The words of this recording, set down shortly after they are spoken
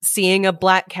seeing a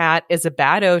black cat is a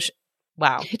bad ocean.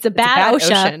 Wow. It's a bad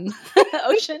ocean.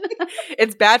 Ocean.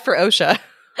 It's bad for OSHA.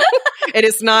 It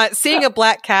is not. Seeing a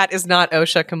black cat is not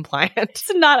OSHA compliant. It's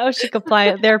not OSHA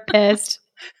compliant. They're pissed.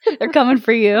 They're coming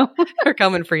for you. They're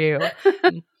coming for you.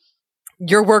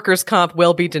 Your workers' comp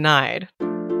will be denied.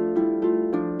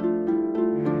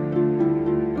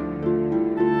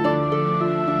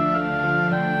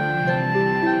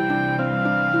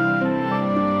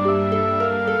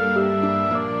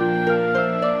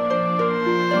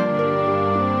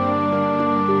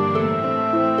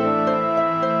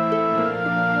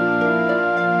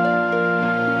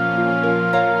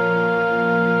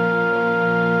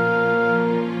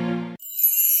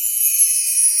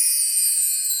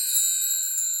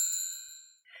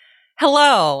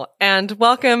 Hello, and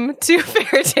welcome to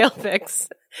Fairy Tale Fix.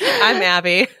 I'm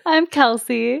Abby. I'm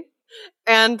Kelsey.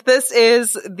 And this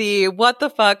is the What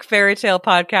the Fuck Fairy Tale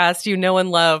podcast you know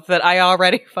and love that I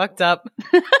already fucked up.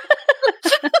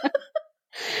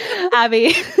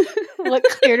 Abby, what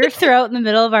cleared her throat in the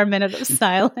middle of our minute of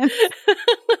silence?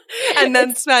 And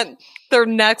then spent the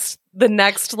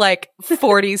next like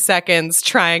 40 seconds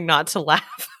trying not to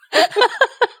laugh.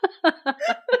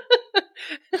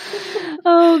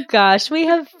 Oh gosh, we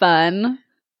have fun.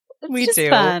 We just do.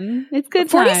 Fun. It's good.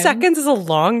 40 time. seconds is a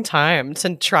long time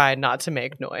to try not to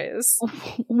make noise.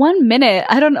 1 minute.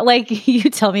 I don't know. Like, you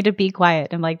tell me to be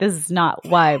quiet. I'm like, this is not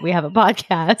why we have a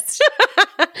podcast.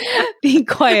 Being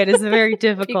quiet is very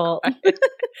difficult.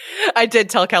 I did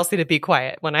tell Kelsey to be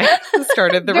quiet when I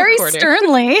started the very recording. Very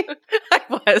sternly. I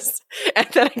was. And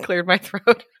then I cleared my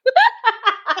throat.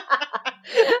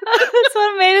 That's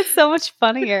what made it so much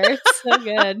funnier. It's so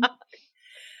good.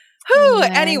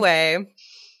 Anyway,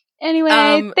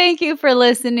 thank you for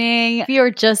listening. If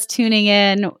you're just tuning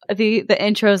in, the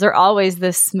intros are always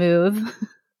this smooth.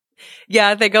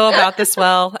 Yeah, they go about this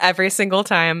well every single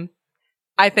time.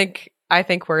 I think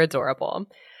we're adorable.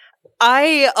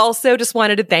 I also just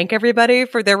wanted to thank everybody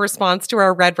for their response to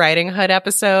our Red Riding Hood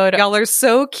episode. Y'all are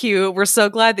so cute. We're so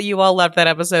glad that you all loved that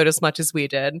episode as much as we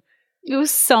did. It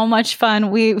was so much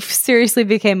fun. We seriously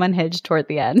became unhinged toward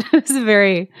the end. It was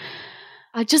very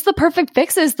just the perfect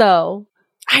fixes, though.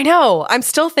 I know. I'm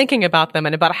still thinking about them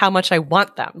and about how much I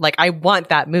want them. Like, I want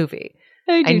that movie.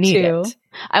 I do need too. It.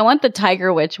 I want the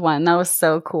Tiger Witch one. That was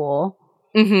so cool.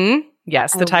 Mm-hmm.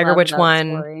 Yes, the Tiger Witch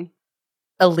one. Story.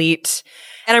 Elite.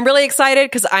 And I'm really excited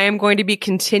because I am going to be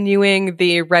continuing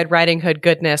the Red Riding Hood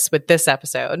goodness with this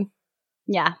episode.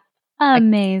 Yeah.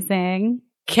 Amazing.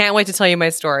 Can't wait to tell you my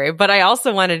story. But I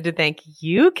also wanted to thank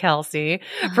you, Kelsey,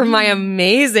 for my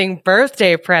amazing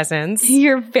birthday presents.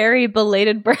 Your very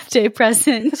belated birthday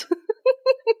present.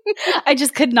 I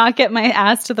just could not get my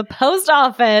ass to the post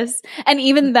office. And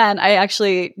even then, I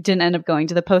actually didn't end up going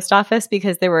to the post office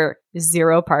because there were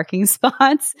 0 parking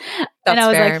spots. And I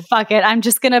was like, fuck it. I'm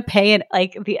just going to pay it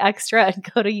like the extra and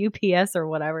go to UPS or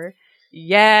whatever.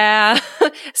 Yeah.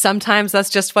 Sometimes that's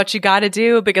just what you got to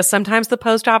do because sometimes the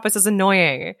post office is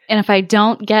annoying. And if I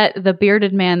don't get the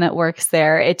bearded man that works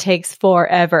there, it takes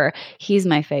forever. He's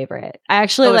my favorite. I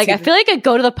actually I feel like I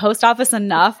go to the post office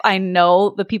enough. I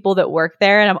know the people that work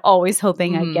there and I'm always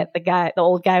hoping I get the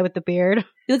old guy with the beard.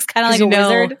 He looks kind of like a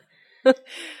wizard.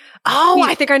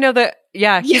 I think I know that.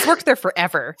 Yeah, he's worked there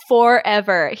forever.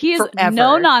 Forever. He is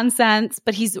no nonsense,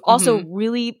 but he's also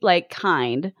really like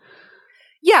kind.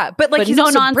 Yeah, but he's no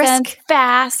also nonsense, brisk,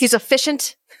 fast. He's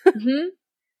efficient. Mm-hmm.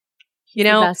 You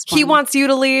know, he wants you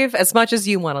to leave as much as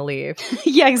you want to leave.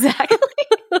 Yeah, exactly.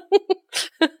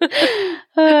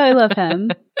 I love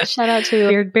him. Shout out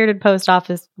to your bearded post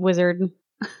office wizard.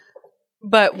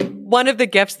 But one of the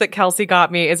gifts that Kelsey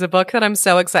got me is a book that I'm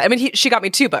so excited. I mean, she got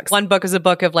me 2 books. One book is a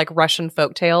book of like Russian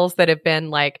folktales that have been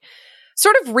like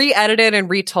sort of re-edited and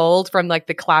retold from like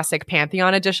the classic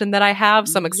Pantheon edition that I have.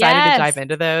 So I'm excited to dive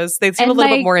into those. They seem a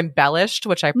little bit more embellished,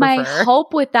 which I prefer. My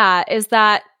hope with that is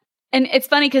that, and it's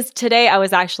funny because today I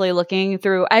was actually looking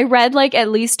through, I read like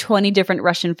at least 20 different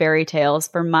Russian fairy tales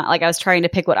for I was trying to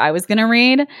pick what I was going to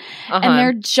read.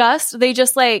 And they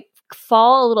just like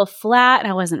fall a little flat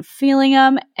and I wasn't feeling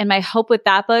them. And my hope with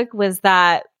that book was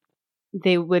that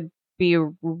they would be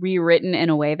rewritten in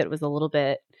a way that was a little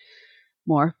bit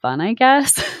more fun, I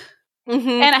guess. Mm-hmm.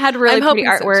 And it had really pretty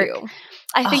artwork. So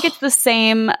I think it's the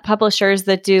same publishers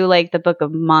that do like the Book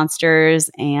of Monsters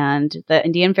and the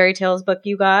Indian Fairy Tales book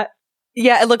you got.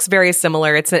 Yeah, it looks very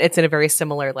similar. It's in a very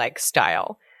similar like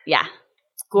style. Yeah.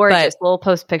 It's gorgeous. We'll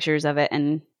post pictures of it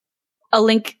and a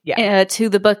link to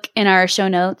the book in our show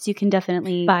notes. You can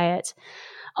definitely buy it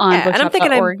on bookshop.org. And I'm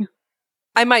thinking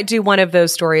I might do one of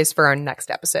those stories for our next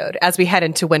episode. As we head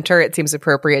into winter, it seems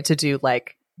appropriate to do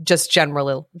like just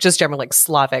general like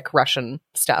Slavic Russian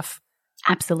stuff.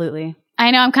 Absolutely.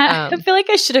 I know. I feel like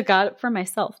I should have got it for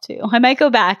myself too. I might go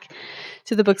back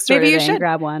to the bookstore today and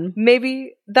grab one.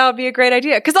 Maybe that would be a great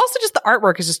idea. Because also just the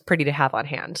artwork is just pretty to have on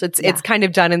hand. It's kind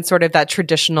of done in sort of that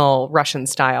traditional Russian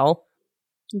style.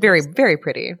 Very, very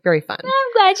pretty. Very fun.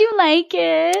 I'm glad you like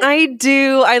it. I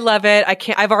do. I love it.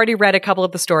 I've already read a couple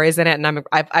of the stories in it, and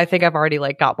I think I've already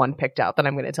like got one picked out that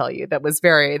I'm going to tell you that was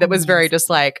very just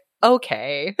like,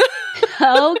 okay.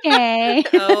 Okay.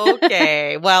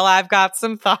 Okay. Well, I've got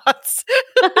some thoughts.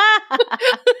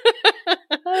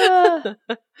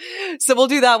 So we'll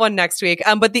do that one next week.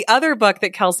 But the other book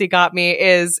that Kelsey got me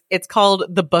it's called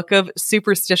The Book of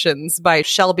Superstitions by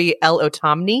Shelby L.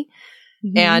 Otomny.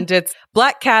 Mm-hmm. And it's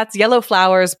black cats, yellow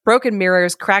flowers, broken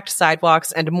mirrors, cracked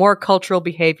sidewalks, and more cultural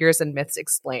behaviors and myths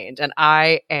explained. And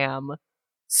I am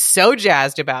so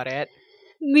jazzed about it.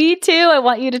 Me too. I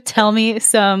want you to tell me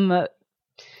some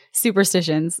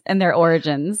superstitions and their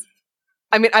origins.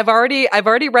 I mean, I've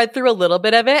already read through a little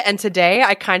bit of it, and today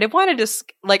I kind of want to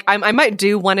just like I might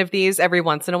do one of these every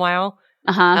once in a while.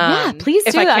 Yeah, please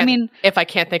do. If I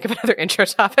can't think of another intro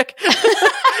topic,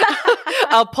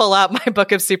 I'll pull out my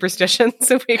book of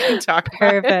superstitions and we can talk.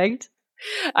 Perfect.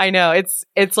 I know it's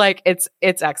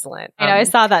excellent. I know. I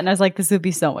saw that and I was like, this would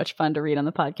be so much fun to read on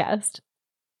the podcast.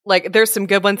 Like, there's some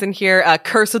good ones in here.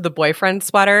 Curse of the Boyfriend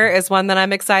Sweater is one that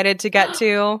I'm excited to get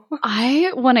to.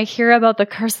 I want to hear about the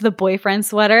Curse of the Boyfriend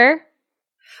Sweater.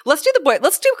 Let's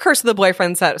do Curse of the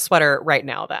Boyfriend Sweater right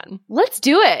now then. Let's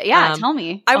do it. Yeah, tell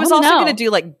me. I was also going to do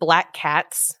like black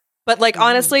cats. But like,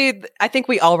 honestly, I think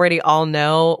we already all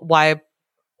know why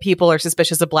people are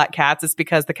suspicious of black cats. It's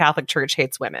because the Catholic Church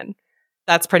hates women.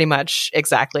 That's pretty much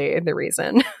exactly the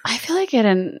reason. I feel like I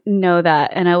didn't know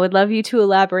that, and I would love you to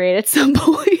elaborate at some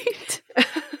point.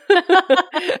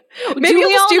 Maybe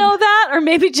we all know that, or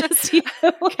maybe just you.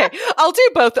 Okay, I'll do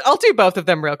both of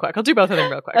them real quick.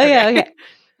 Okay.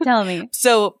 Tell me.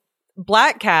 So,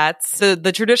 black cats,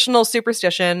 the traditional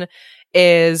superstition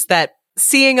is that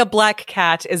seeing a black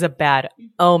cat is a bad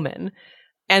omen.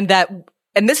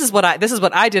 And this is what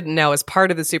I didn't know as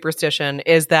part of the superstition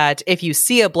is that if you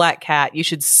see a black cat, you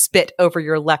should spit over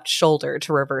your left shoulder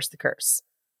to reverse the curse.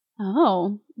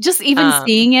 Oh, just even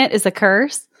seeing it is a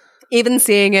curse? Even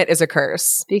seeing it is a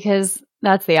curse. Because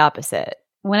that's the opposite.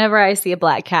 Whenever I see a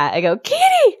black cat, I go,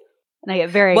 kitty! And I get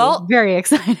very, very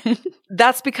excited.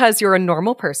 That's because you're a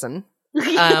normal person.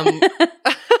 And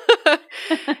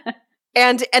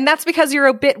that's because you're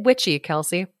a bit witchy,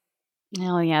 Kelsey.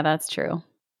 Oh, yeah, that's true.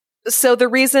 So the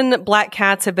reason black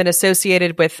cats have been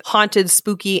associated with haunted,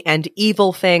 spooky, and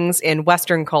evil things in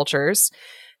Western cultures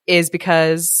is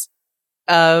because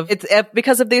of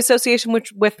the association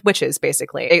with witches,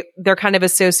 basically. They're kind of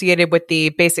associated with the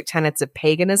basic tenets of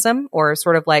paganism, or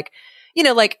sort of like,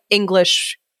 like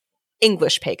English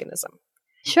paganism.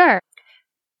 Sure.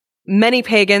 Many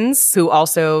pagans who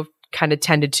also kind of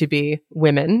tended to be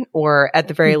women, or at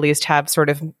the very least have sort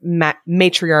of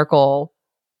matriarchal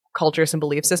cultures and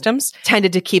belief systems,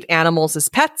 tended to keep animals as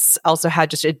pets, also had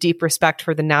just a deep respect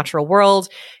for the natural world.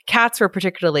 Cats were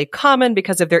particularly common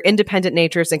because of their independent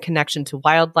natures and connection to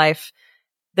wildlife.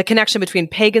 The connection between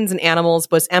pagans and animals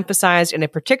was emphasized in a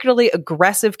particularly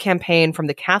aggressive campaign from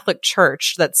the Catholic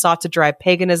Church that sought to drive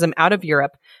paganism out of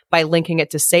Europe by linking it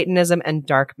to Satanism and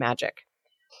dark magic.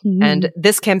 Mm-hmm. And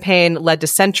this campaign led to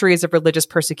centuries of religious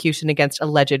persecution against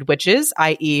alleged witches,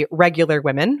 i.e. regular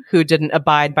women who didn't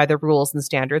abide by the rules and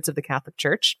standards of the Catholic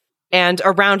Church. And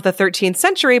around the 13th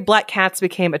century, black cats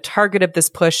became a target of this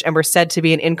push and were said to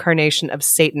be an incarnation of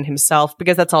Satan himself,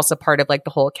 because that's also part of like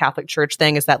the whole Catholic Church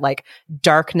thing, is that like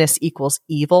darkness equals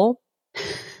evil.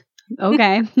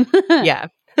 Okay. Yeah.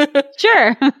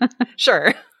 Sure.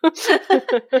 Sure.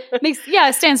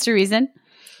 It stands to reason.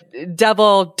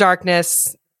 Devil,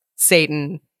 darkness,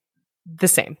 Satan, the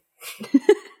same.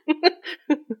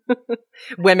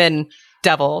 Women,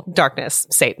 devil, darkness,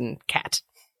 Satan, cat.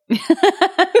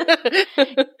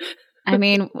 I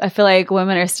mean, I feel like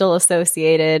women are still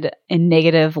associated in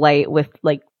negative light with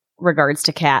like regards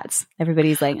to cats.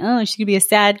 Everybody's like, oh, she could be a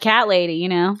sad cat lady,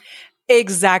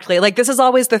 Exactly. Like, this is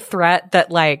always the threat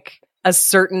that like a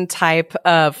certain type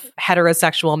of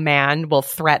heterosexual man will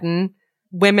threaten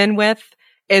women with.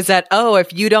 Is that,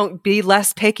 if you don't be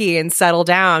less picky and settle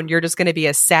down, you're just going to be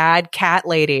a sad cat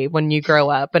lady when you grow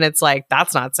up. And it's like,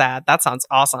 that's not sad. That sounds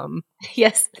awesome.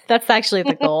 Yes, that's actually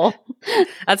the goal.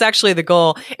 That's actually the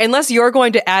goal. Unless you're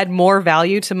going to add more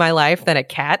value to my life than a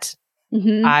cat,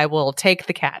 I will take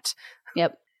the cat.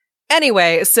 Yep.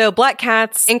 Anyway, so black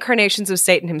cats, incarnations of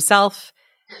Satan himself.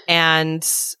 And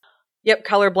Yep,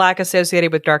 color black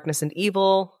associated with darkness and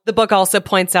evil. The book also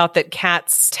points out that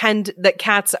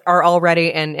cats are already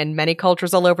in many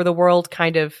cultures all over the world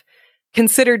kind of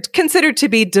considered to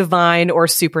be divine or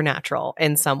supernatural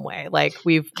in some way. Like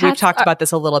we've talked about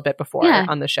this a little bit before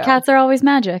on the show. Cats are always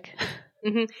magic.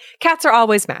 Mm-hmm. Cats are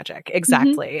always magic,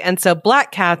 exactly. Mm-hmm. And so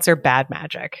black cats are bad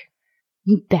magic.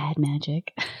 Bad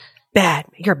magic.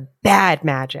 You're bad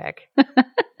magic.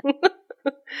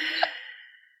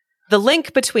 The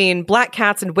link between black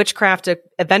cats and witchcraft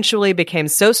eventually became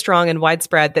so strong and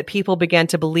widespread that people began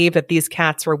to believe that these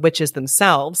cats were witches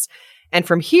themselves. And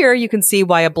from here, you can see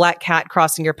why a black cat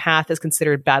crossing your path is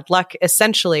considered bad luck.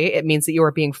 Essentially, it means that you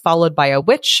are being followed by a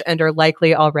witch and are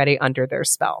likely already under their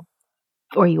spell.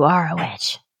 Or you are a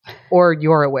witch. Or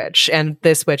you're a witch, and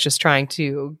this witch is trying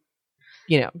to,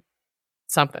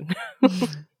 something.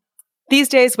 These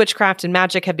days, witchcraft and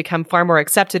magic have become far more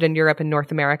accepted in Europe and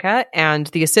North America, and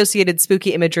the associated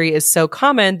spooky imagery is so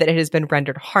common that it has been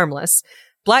rendered harmless.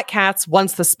 Black cats,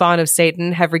 once the spawn of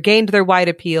Satan, have regained their wide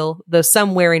appeal, though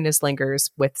some wariness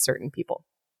lingers with certain people.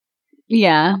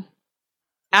 Yeah.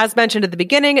 As mentioned at the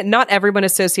beginning, not everyone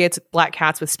associates black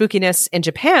cats with spookiness. In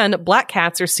Japan, black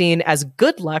cats are seen as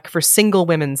good luck for single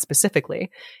women specifically,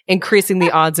 increasing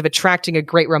the odds of attracting a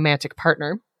great romantic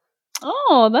partner.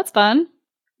 Oh, that's fun.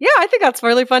 Yeah, I think that's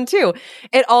really fun too.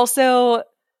 It also,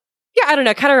 I don't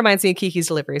know, kind of reminds me of Kiki's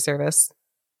Delivery Service.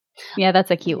 Yeah,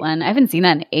 that's a cute one. I haven't seen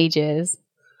that in ages.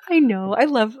 I know. I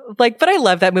love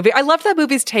that movie. I love that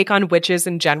movie's take on witches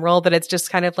in general, that it's just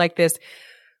kind of like this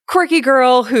quirky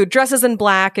girl who dresses in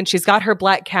black and she's got her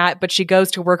black cat, but she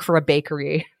goes to work for a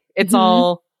bakery. It's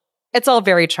all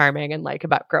very charming and like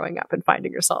about growing up and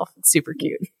finding yourself. It's super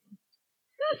cute.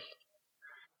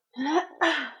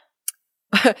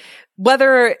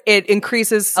 Whether it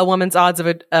increases a woman's odds of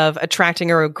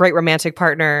attracting a great romantic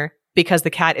partner because the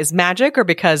cat is magic or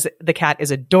because the cat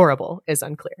is adorable is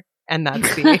unclear. And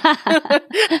that's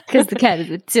because the cat is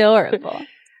adorable.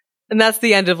 And that's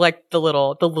the end of like the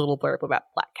little blurb about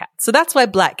black cats. So that's why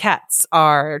black cats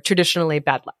are traditionally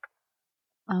bad luck.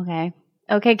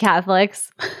 Okay,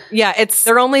 Catholics. Yeah,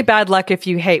 they're only bad luck if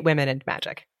you hate women and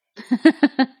magic.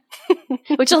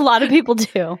 Which a lot of people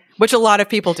do.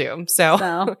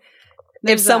 So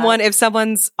if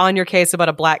someone's on your case about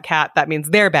a black cat, that means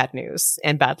they're bad news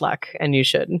and bad luck, and you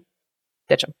should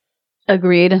ditch them.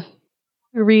 Agreed.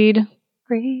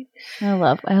 I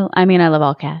love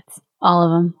all cats. All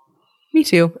of them. Me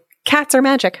too. Cats are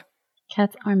magic.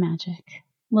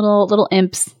 Little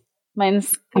imps.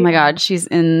 Mine's, oh my God, she's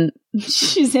in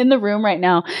the room right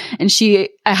now, and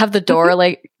I have the door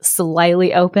like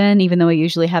slightly open, even though I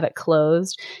usually have it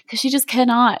closed, because she just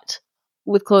cannot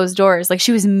with closed doors. Like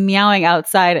she was meowing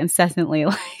outside incessantly,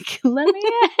 like, let me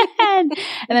in.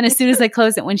 And then as soon as I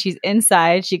close it, when she's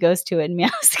inside, she goes to it and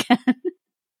meows again.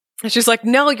 She's like,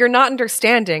 no, you're not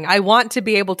understanding. I want to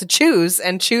be able to choose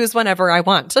whenever I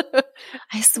want.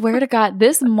 I swear to God,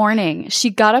 this morning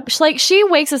she got up, she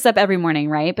wakes us up every morning,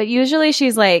 right? But usually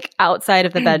she's like outside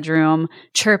of the bedroom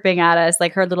chirping at us,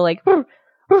 like her little like,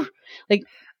 like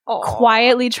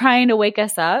quietly trying to wake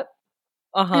us up.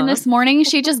 Uh-huh. And this morning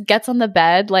she just gets on the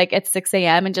bed like at 6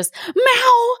 a.m. and just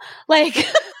meow, like,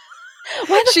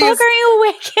 why the fuck are you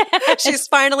awake yet? She's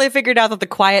finally figured out that the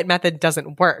quiet method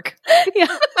doesn't work. Yeah.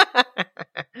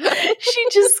 She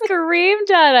just screamed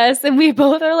at us, and we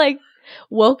both are like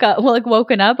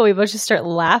woken up, but we both just start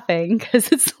laughing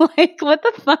because it's like, what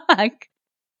the fuck?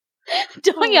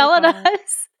 Don't yell at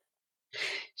us.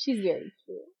 She's very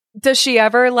cute. Does she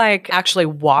ever like actually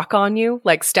walk on you,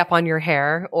 like step on your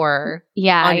hair or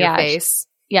on your face?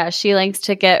 She likes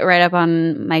to get right up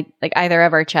on my, like, either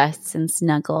of our chests and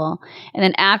snuggle. And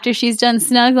then after she's done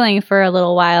snuggling for a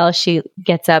little while, she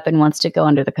gets up and wants to go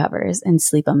under the covers and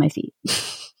sleep on my feet.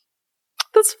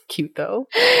 That's cute, though.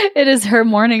 It is her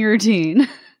morning routine.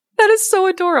 That is so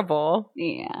adorable.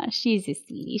 Yeah, she's a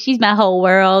sweetie. She's my whole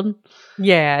world.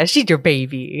 Yeah, she's your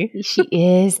baby. She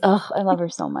is. Oh, I love her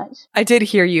so much. I did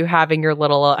hear you having your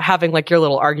little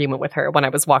argument with her when I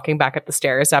was walking back up the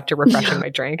stairs after refreshing my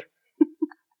drink.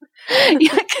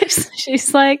 Yeah, because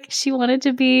she's like, she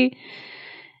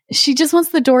just wants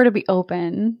the door to be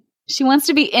open. She wants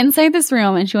to be inside this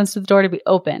room and she wants the door to be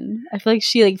open. I feel like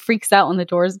she like freaks out when the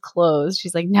door is closed.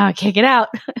 She's like, no, I can't get out.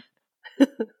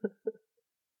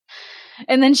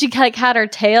 And then she like had her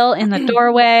tail in the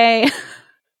doorway.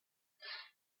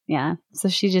 Yeah, so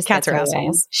she just cats are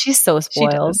assholes. She's so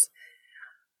spoiled.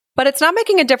 But it's not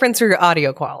making a difference for your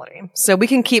audio quality. So we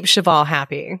can keep Cheval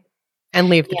happy and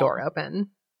leave the door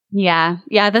open. Yeah.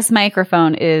 This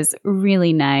microphone is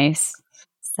really nice.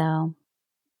 So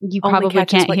You probably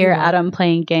can't hear Adam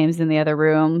playing games in the other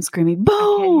room, screaming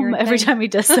 "boom" every time he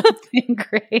does something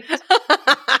great.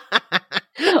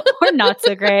 Or not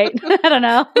so great. I don't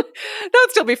know. That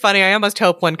would still be funny. I almost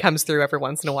hope one comes through every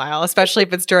once in a while, especially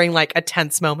if it's during like a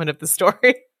tense moment of the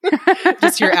story.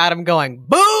 Just hear Adam going,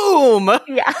 boom!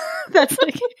 Yeah. That's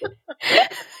like,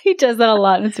 he does that a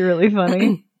lot and it's really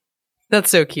funny. That's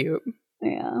so cute.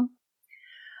 Yeah.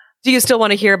 Do you still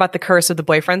want to hear about the curse of the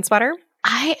boyfriend sweater?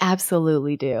 I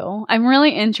absolutely do. I'm really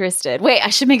interested. Wait, I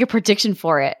should make a prediction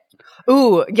for it.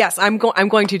 Ooh, yes, I'm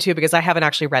going to too, because I haven't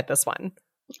actually read this one.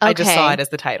 Okay. I just saw it as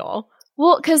the title.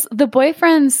 Well, because the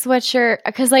boyfriend sweatshirt,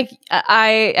 because like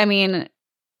I mean,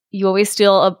 you always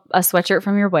steal a sweatshirt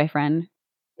from your boyfriend,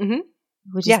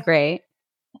 which is great.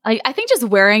 I think just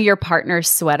wearing your partner's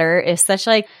sweater is such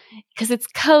like, because it's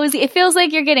cozy. It feels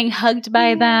like you're getting hugged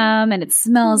by them, and it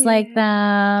smells like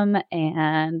them,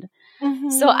 and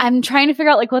so I'm trying to figure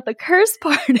out like what the curse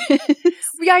part is.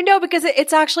 Yeah, I know, because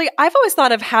it's actually, I've always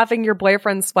thought of having your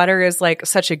boyfriend's sweater as like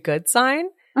such a good sign.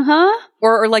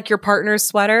 Or like your partner's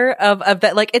sweater of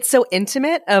that, like it's so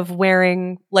intimate of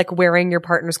wearing your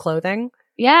partner's clothing.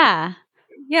 Yeah.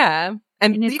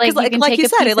 And because like you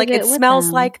said, it smells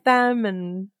like them,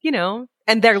 and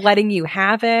and they're letting you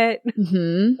have it.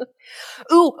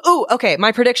 Ooh, okay.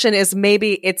 My prediction is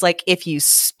maybe it's like if you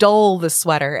stole the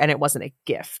sweater and it wasn't a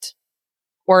gift.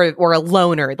 Or a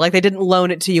loaner, like they didn't loan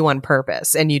it to you on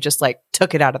purpose and you just like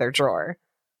took it out of their drawer.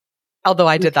 Although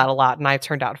I did that a lot and I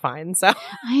turned out fine. So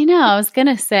I know. I was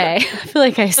gonna say, I feel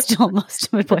like I stole most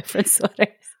of my boyfriend's sweaters.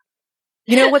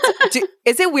 You know what's?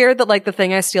 Is it weird that like the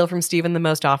thing I steal from Steven the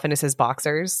most often is his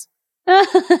boxers?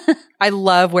 I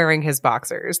love wearing his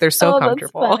boxers. They're so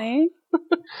comfortable. That's funny.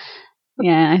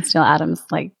 Yeah, I steal Adam's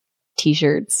like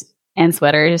t-shirts and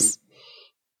sweaters.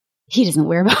 He doesn't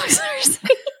wear boxers.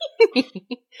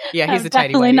 Yeah, he's a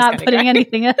tidy. Definitely not putting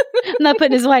anything. I'm not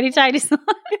putting his whitey tidies on.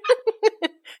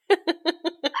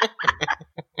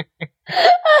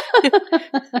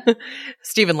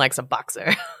 Steven likes a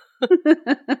boxer.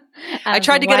 I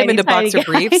tried to get him into boxer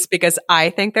briefs because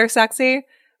I think they're sexy,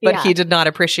 but he did not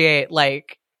appreciate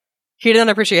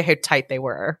how tight they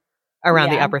were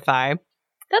around the upper thigh.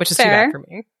 That's which is fair. too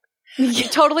bad for me.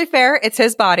 Totally fair. It's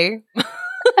his body.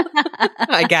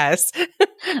 I guess.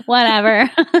 Whatever.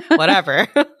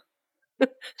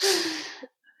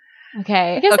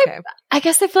 Okay. I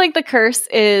guess I feel like the curse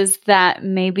is that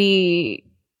maybe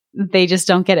they just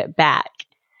don't get it back.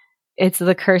 It's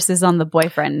the curse is on the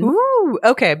boyfriend. Ooh,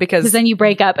 okay. Because then you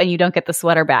break up and you don't get the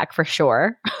sweater back for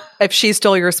sure. If she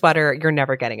stole your sweater, you're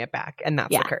never getting it back. And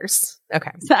that's the curse.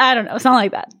 Okay. So I don't know. It's not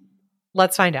like that.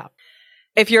 Let's find out.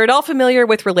 If you're at all familiar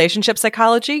with relationship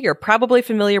psychology, you're probably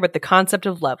familiar with the concept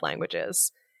of love languages.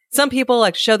 Some people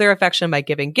like to show their affection by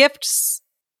giving gifts.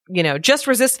 Just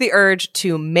resist the urge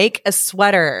to make a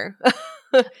sweater.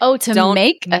 Don't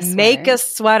make a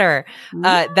sweater.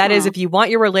 That is if you want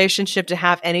your relationship to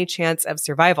have any chance of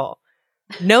survival.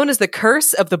 Known as the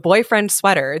curse of the boyfriend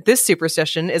sweater, this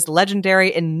superstition is legendary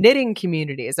in knitting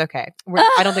communities. Okay.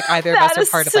 I don't think either of us are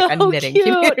part of like a knitting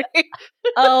community.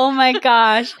 Oh my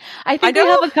gosh. I think we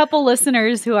have a couple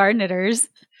listeners who are knitters.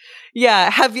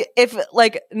 Yeah. If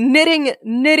like knitting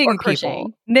people,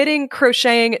 crocheting,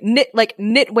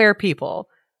 knitwear people.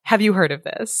 Have you heard of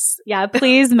this? Yeah,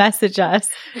 please message us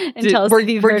and tell us if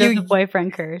you've heard of the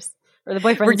boyfriend curse. Or the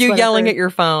boyfriend. Were you yelling at your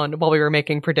phone while we were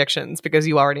making predictions because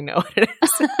you already know what it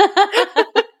is?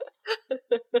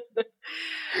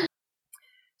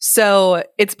 So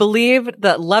it's believed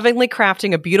that lovingly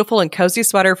crafting a beautiful and cozy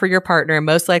sweater for your partner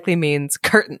most likely means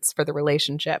curtains for the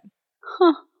relationship.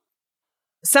 Huh.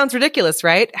 Sounds ridiculous,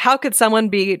 right? How could someone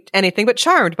be anything but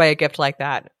charmed by a gift like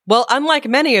that? Well, unlike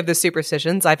many of the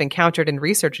superstitions I've encountered in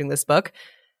researching this book,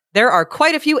 there are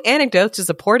quite a few anecdotes to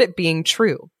support it being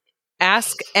true.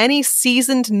 Ask any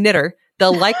seasoned knitter.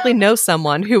 They'll likely know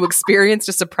someone who experienced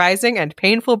a surprising and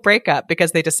painful breakup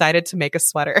because they decided to make a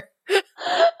sweater.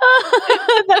 That's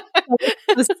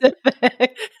so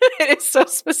specific. It is so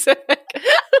specific.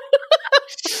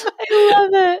 I love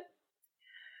it.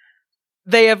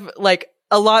 They have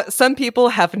some people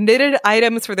have knitted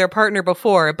items for their partner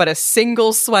before, but a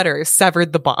single sweater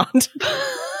severed the bond.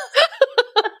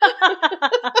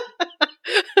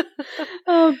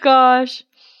 Oh gosh.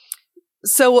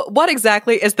 So what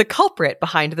exactly is the culprit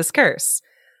behind this curse?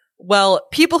 Well,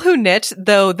 people who knit,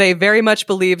 though they very much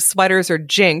believe sweaters are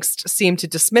jinxed, seem to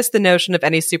dismiss the notion of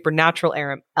any supernatural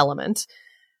element.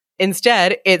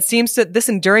 Instead, it seems that this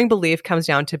enduring belief comes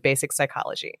down to basic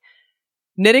psychology.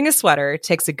 Knitting a sweater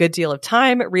takes a good deal of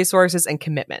time, resources, and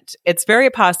commitment. It's very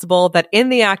possible that in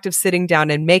the act of sitting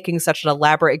down and making such an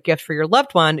elaborate gift for your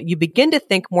loved one, you begin to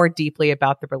think more deeply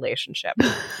about the relationship.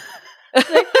 I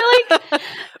feel like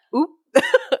Oop.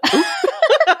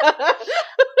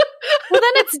 well,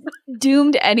 then it's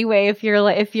doomed anyway.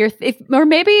 Or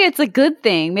maybe it's a good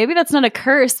thing. Maybe that's not a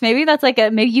curse. Maybe that's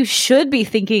maybe you should be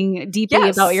thinking deeply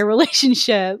about your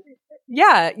relationship.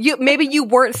 Yeah, maybe you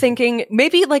weren't thinking,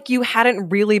 maybe like you hadn't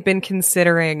really been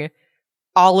considering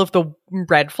all of the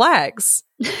red flags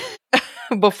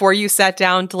before you sat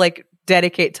down to like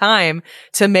dedicate time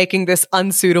to making this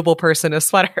unsuitable person a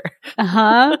sweater.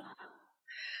 Uh-huh.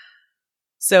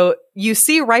 So you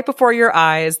see right before your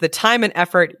eyes the time and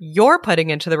effort you're putting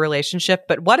into the relationship,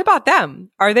 but what about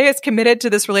them? Are they as committed to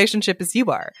this relationship as you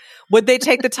are? Would they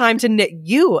take the time to knit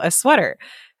you a sweater?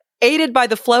 Aided by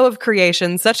the flow of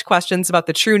creation, such questions about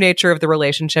the true nature of the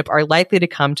relationship are likely to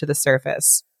come to the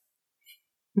surface.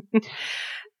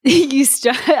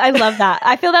 I love that.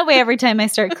 I feel that way every time I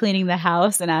start cleaning the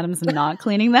house and Adam's not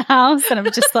cleaning the house. And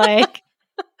I'm just like,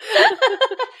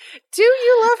 do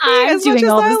you love me as much as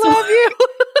I love you?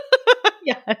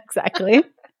 Yeah, exactly.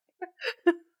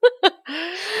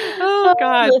 Oh,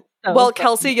 God. So well, funny.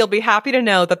 Kelsey, you'll be happy to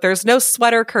know that there's no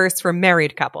sweater curse for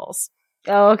married couples.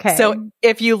 Oh, okay. So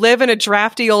if you live in a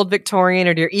drafty old Victorian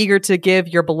and you're eager to give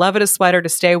your beloved a sweater to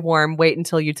stay warm, wait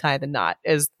until you tie the knot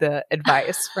is the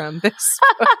advice from this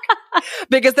book.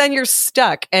 Because then you're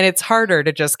stuck and it's harder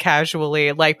to just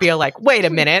casually be like, wait a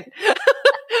minute.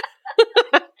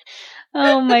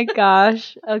 Oh my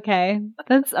gosh. Okay.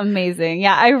 That's amazing.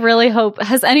 Yeah, I really hope.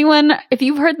 If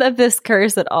you've heard of this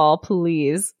curse at all,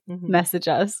 please message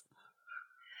us.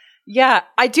 Yeah,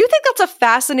 I do think that's a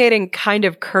fascinating kind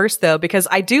of curse, though, because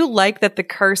I do like that the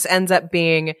curse ends up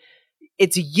being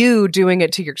it's you doing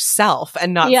it to yourself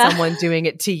and not someone doing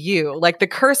it to you. Like the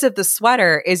curse of the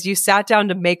sweater is you sat down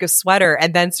to make a sweater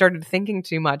and then started thinking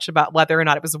too much about whether or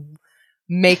not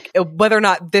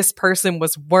this person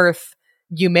was worth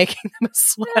you making them a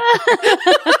sweater.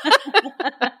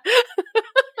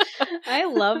 I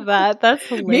love that. That's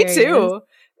hilarious. Me too.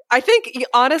 I think,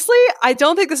 honestly, I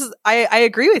don't think this is, I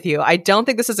agree with you. I don't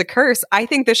think this is a curse. I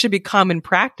think this should be common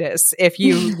practice. If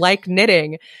you like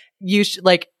knitting, you should,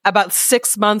 about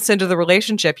 6 months into the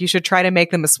relationship, you should try to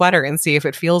make them a sweater and see if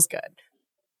it feels good.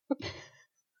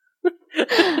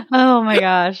 Oh my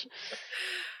gosh.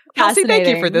 Kelsey, thank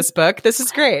you for this book. This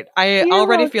is great. I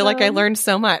already feel like I learned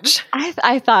so much.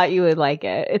 I thought you would like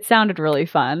it. It sounded really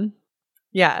fun.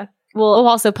 Yeah. We'll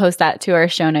also post that to our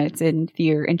show notes if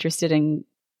you're interested in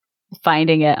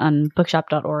finding it on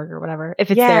bookshop.org or whatever,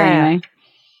 if it's there anyway.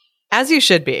 As you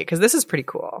should be, because this is pretty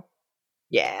cool.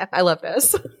 Yeah, I love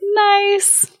this.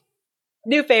 Nice.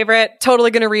 New favorite.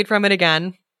 Totally going to read from it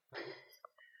again.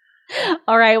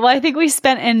 All right. Well, I think we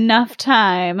spent enough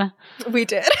time. We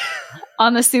did.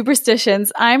 On the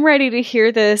superstitions. I'm ready to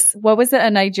hear this. What was it?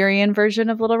 A Nigerian version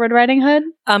of Little Red Riding Hood?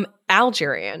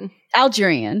 Algerian.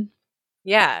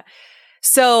 Yeah.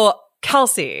 So,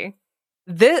 Kelsey,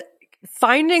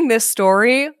 finding this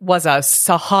story was a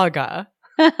saga.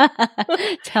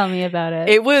 Tell me about it.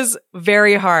 It was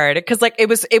very hard because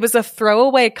it was a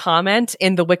throwaway comment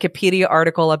in the Wikipedia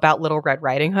article about Little Red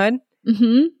Riding Hood,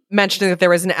 mentioning that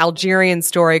there was an Algerian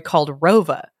story called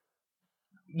Rova.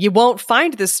 You won't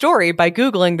find this story by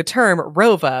Googling the term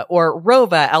Rova or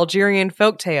Rova Algerian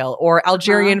folktale or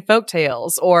Algerian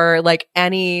folktales or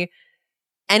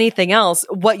anything else.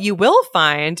 What you will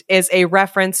find is a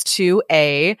reference to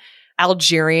a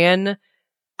Algerian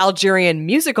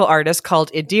musical artist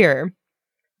called Idir,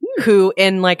 who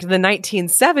in the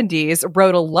 1970s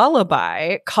wrote a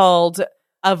lullaby called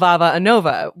Avava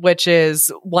Anova, which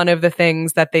is one of the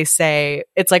things that they say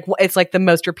it's like the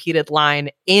most repeated line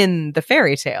in the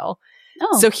fairy tale.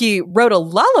 Oh. So he wrote a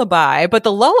lullaby, but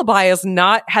the lullaby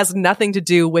has nothing to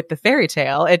do with the fairy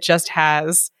tale. It just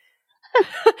has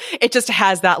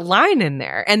that line in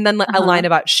there, and then a line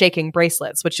about shaking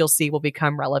bracelets, which you'll see will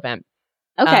become relevant.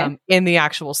 In the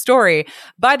actual story.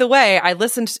 By the way, I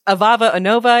listened to Avava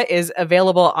Anova is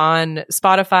available on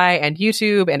Spotify and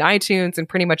YouTube and iTunes and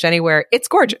pretty much anywhere. It's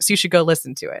gorgeous. You should go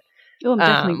listen to it. Oh, I'm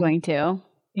definitely going to.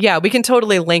 Yeah, we can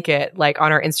totally link it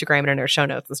on our Instagram and in our show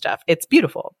notes and stuff. It's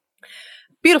beautiful.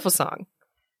 Beautiful song.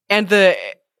 And the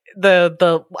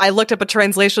I looked up a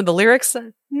translation of the lyrics,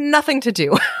 nothing to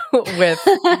do with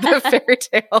the fairy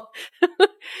tale.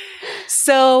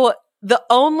 So the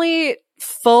only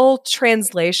full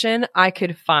translation I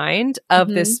could find of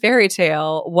this fairy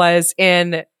tale was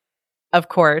in, of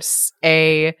course,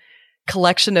 a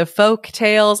collection of folk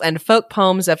tales and folk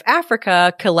poems of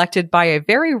Africa collected by a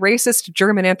very racist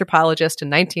German anthropologist in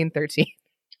 1913.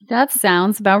 That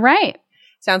sounds about right.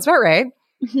 Sounds about right.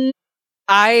 Mm-hmm.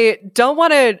 I don't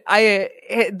want to,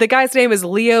 the guy's name is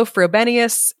Leo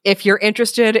Frobenius. If you're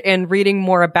interested in reading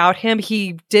more about him,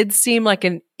 he did seem like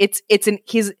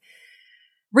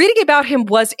reading about him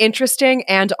was interesting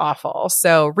and awful.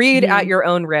 So read at your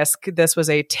own risk. This was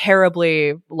a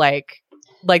terribly, like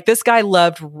this guy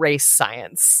loved race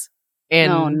science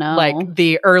in like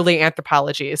the early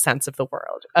anthropology sense of the word.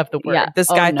 Yeah. This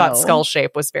guy thought skull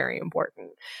shape was very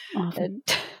important.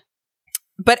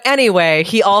 But anyway,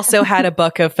 he also had a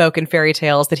book of folk and fairy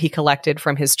tales that he collected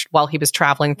from while he was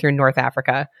traveling through North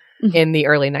Africa in the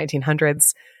early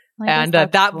 1900s. And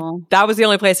that was the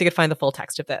only place he could find the full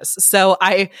text of this. So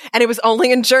and it was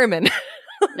only in German.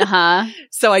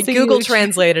 So I Google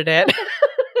translated it.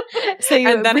 So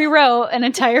you rewrote an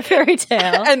entire fairy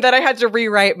tale. And then I had to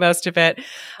rewrite most of it.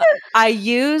 I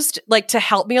used, to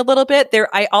help me a little bit,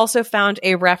 I also found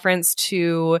a reference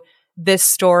to this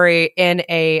story in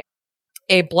a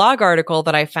blog article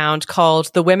that I found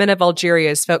called The Women of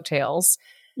Algeria's Folktales,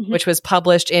 which was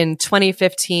published in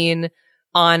 2015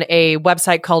 on a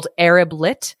website called Arab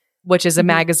Lit, which is a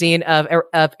magazine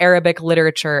of Arabic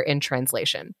literature in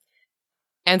translation.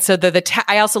 And so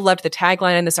I also loved the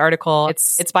tagline in this article.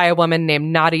 It's by a woman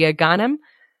named Nadia Ghanem.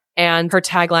 And her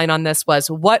tagline on this was,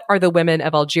 "What are the women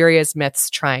of Algeria's myths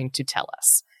trying to tell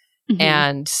us?"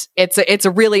 And it's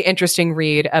a really interesting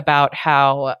read about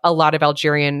how a lot of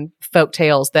Algerian folk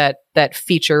tales that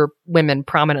feature women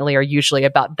prominently are usually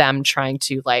about them trying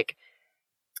to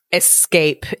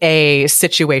escape a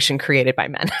situation created by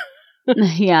men.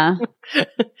 Yeah.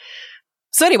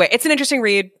 So anyway, it's an interesting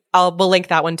read. We'll link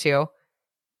that one too.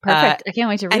 Perfect. I can't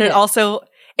wait to read it. And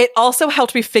it also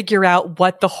helped me figure out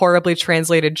what the horribly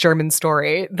translated German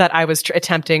story that I was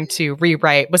attempting to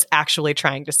rewrite was actually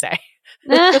trying to say.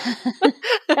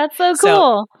 That's so cool.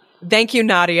 So, thank you,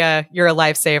 Nadia. You're a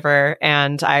lifesaver,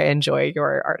 and I enjoy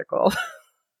your article.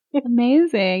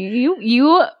 Amazing.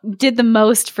 You did the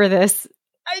most for this.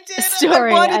 I did.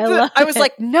 Story. I was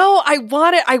like, no, I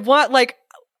want it.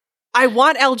 I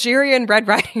want Algerian Red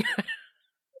Riding Hood.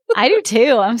 I do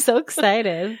too. I'm so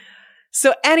excited.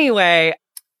 So anyway,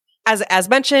 as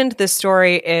mentioned, this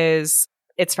story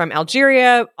it's from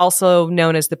Algeria, also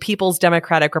known as the People's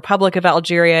Democratic Republic of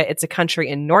Algeria. It's a country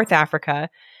in North Africa.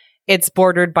 It's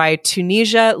bordered by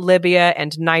Tunisia, Libya,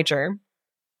 and Niger.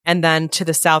 And then to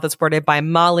the south, it's bordered by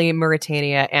Mali,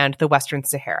 Mauritania, and the Western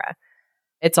Sahara.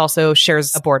 It also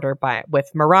shares a border with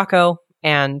Morocco,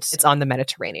 and it's on the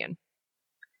Mediterranean.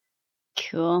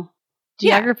 Cool.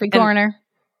 Geography corner.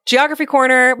 Geography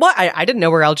corner. Well, I didn't know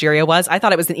where Algeria was. I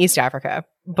thought it was in East Africa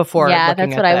before. Yeah,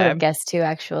 that's what I would have guessed too,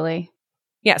 actually.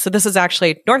 Yeah, so this is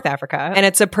actually North Africa, and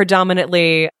it's a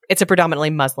predominantly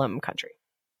Muslim country.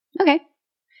 Okay.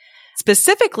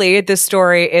 Specifically, this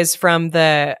story is from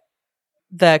the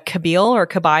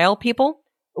Kabyle people,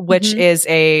 which is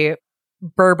a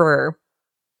Berber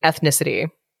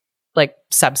ethnicity,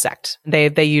 subsect.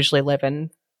 They usually live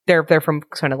they're from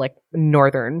kind of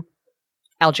northern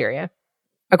Algeria,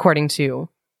 according to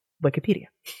Wikipedia.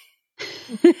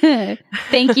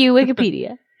 Thank you,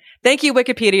 Wikipedia. Thank you,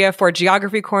 Wikipedia, for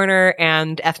Geography Corner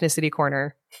and Ethnicity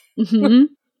Corner.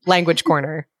 Language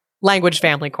Corner. Language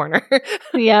Family Corner.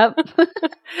 Yep.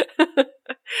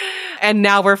 And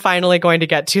now we're finally going to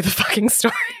get to the fucking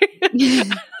story.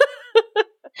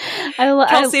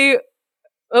 Kelsey.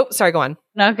 Sorry, go on.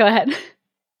 No, go ahead.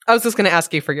 I was just going to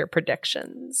ask you for your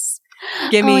predictions.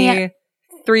 Give me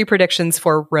 3 predictions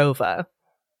for Rova.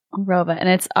 Rova, and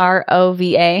it's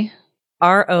R-O-V-A.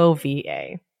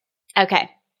 R-O-V-A. Okay.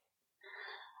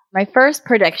 My first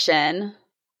prediction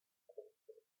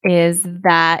is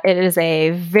that it is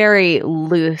a very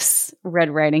loose Red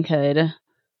Riding Hood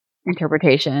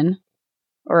interpretation.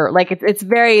 Or it's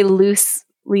very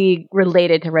loosely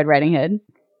related to Red Riding Hood.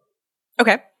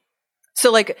 Okay.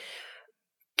 So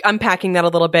unpacking that a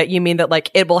little bit, you mean that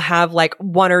it will have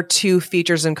 1 or 2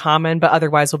 features in common, but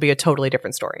otherwise will be a totally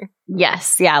different story?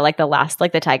 Yes. Yeah. The last,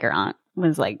 the Tiger Aunt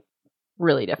was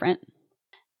really different.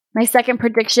 My second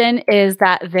prediction is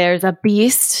that there's a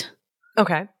beast.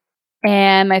 Okay.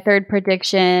 And my third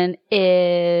prediction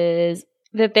is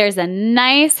that there's a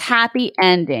nice, happy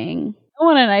ending. I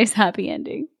want a nice, happy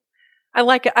ending. I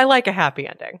like it. I like a happy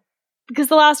ending. Because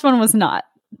the last one was not.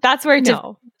 That's where it did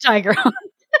Tiger Aunt.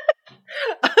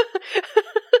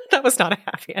 That was not a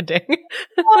happy ending.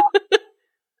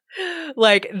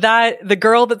 The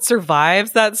girl that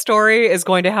survives that story is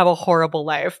going to have a horrible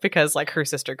life because her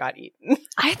sister got eaten.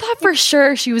 I thought for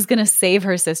sure she was going to save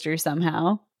her sister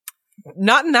somehow.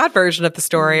 Not in that version of the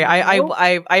story.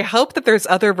 I hope that there's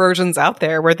other versions out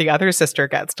there where the other sister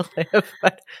gets to live.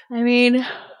 But I mean,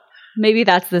 Maybe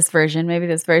that's this version. Maybe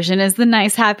this version is the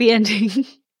nice, happy ending.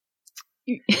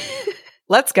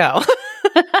 Let's go.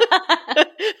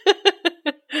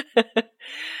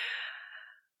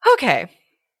 Okay.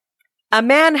 A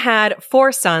man had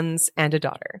 4 sons and a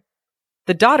daughter.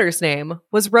 The daughter's name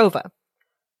was Rova.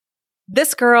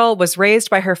 This girl was raised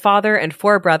by her father and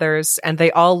 4 brothers, and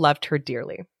they all loved her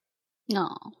dearly. No.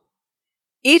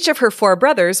 Each of her 4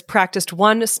 brothers practiced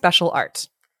one special art.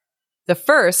 The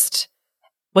first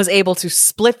was able to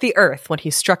split the earth when he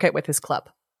struck it with his club.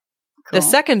 Cool. The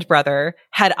second brother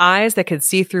had eyes that could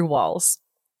see through walls.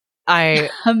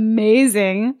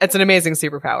 Amazing. It's an amazing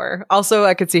superpower. Also,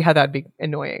 I could see how that'd be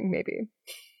annoying, maybe.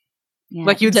 Yeah.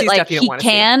 Like you'd see stuff you don't want to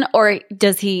see. He can, or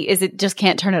does he, is it just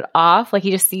can't turn it off? Like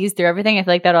he just sees through everything? I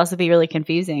feel like that'd also be really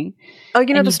confusing. Oh,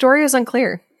 the story is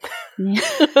unclear. Yeah.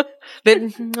 But I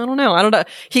don't know.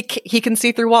 He can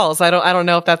see through walls. I don't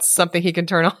know if that's something he can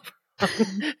turn off.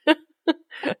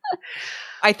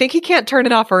 I think he can't turn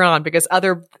it off or on because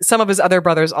some of his other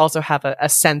brothers also have a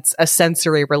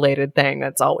sensory related thing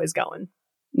that's always going.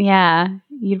 Yeah,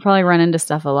 you'd probably run into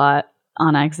stuff a lot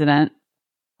on accident.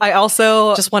 I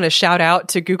also just want to shout out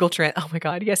to Google Trend. Oh my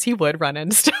God, yes, he would run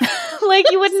into stuff. Like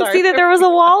you wouldn't see that there was a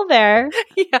wall there.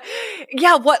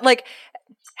 Yeah. What? Like,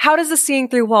 how does the seeing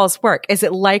through walls work? Is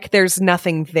it like there's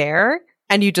nothing there?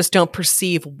 And you just don't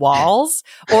perceive walls?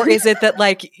 Or is it that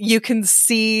like you can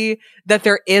see that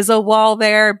there is a wall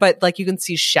there, but like you can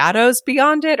see shadows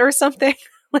beyond it or something?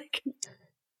 Like,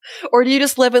 or do you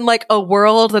just live in like a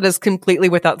world that is completely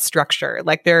without structure?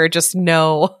 Like there are just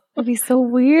no. It'd be so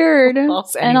weird.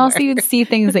 And also you'd see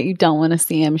things that you don't want to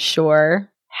see, I'm sure.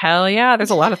 Hell yeah. There's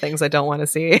a lot of things I don't want to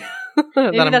see.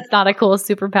 Maybe that's not a cool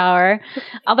superpower.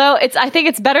 Although I think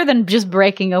it's better than just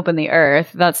breaking open the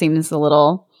earth. That seems a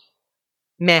little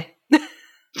meh.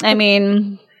 I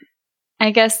mean,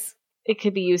 I guess it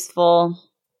could be useful,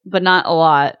 but not a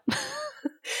lot.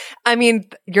 I mean,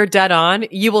 you're dead on.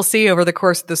 You will see over the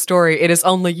course of the story, it is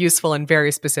only useful in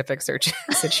very specific situations.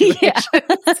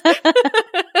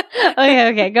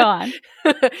 Okay, go on.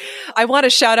 I want to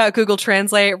shout out Google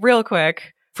Translate real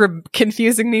quick for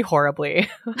confusing me horribly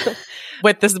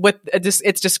with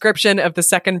its description of the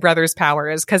second brother's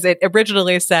powers, because it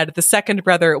originally said the second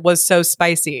brother was so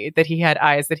spicy that he had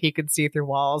eyes that he could see through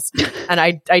walls, and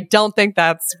I don't think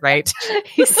that's right.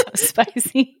 He's so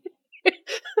spicy.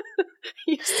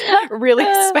 He's really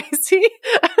spicy.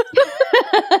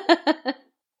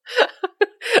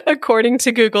 According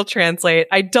to Google Translate,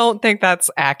 I don't think that's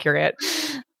accurate.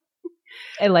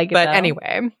 I like it, but though.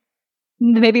 Anyway.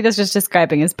 Maybe that's just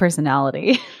describing his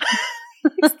personality.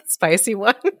 He's the spicy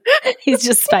one. He's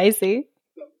just spicy.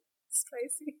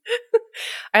 Spicy.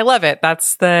 I love it.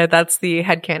 That's the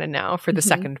headcanon now for the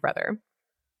second brother.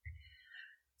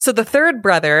 So the third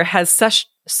brother has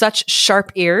such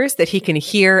sharp ears that he can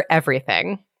hear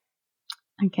everything.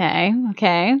 Okay.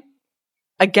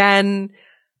 Again,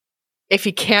 if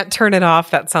he can't turn it off,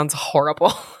 that sounds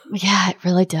horrible. Yeah, it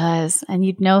really does. And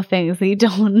you'd know things that you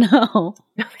don't know.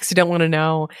 Things you don't want to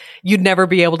know. You'd never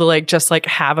be able to just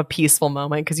have a peaceful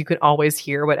moment because you could always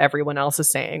hear what everyone else is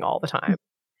saying all the time.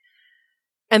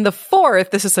 And the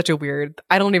fourth, this is such a weird,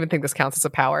 I don't even think this counts as a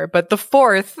power, but the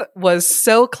fourth was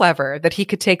so clever that he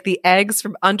could take the eggs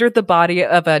from under the body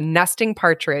of a nesting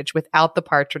partridge without the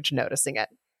partridge noticing it.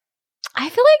 I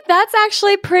feel like that's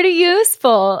actually pretty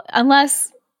useful, unless...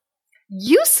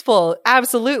 Useful,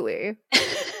 absolutely.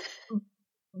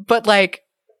 But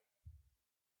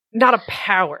not a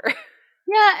power.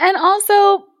 Yeah, and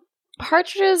also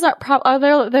partridges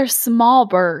are they're small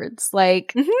birds.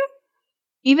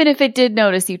 Even if it did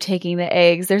notice you taking the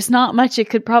eggs, there's not much it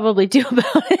could probably do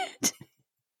about it.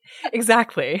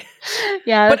 Exactly.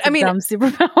 Yeah, that's a dumb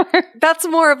superpower. That's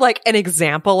more of an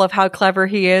example of how clever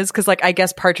he is, because I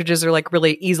guess partridges are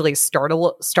really easily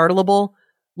startleable.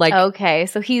 Okay,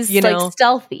 so he's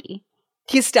stealthy.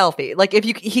 He's stealthy. If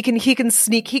he can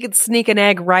sneak an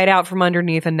egg right out from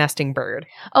underneath a nesting bird.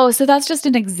 Oh, so that's just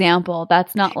an example.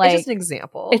 That's not it's just an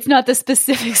example. It's not the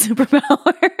specific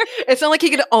superpower. It's not like he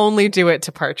could only do it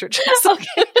to partridges. Okay,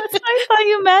 that's what I thought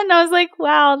you meant. I was like,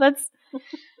 wow,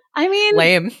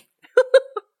 lame.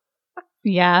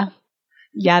 Yeah,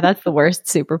 that's the worst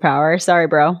superpower. Sorry,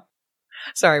 bro.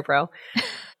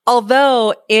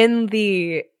 Although in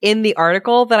the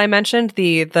article that I mentioned,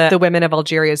 the Women of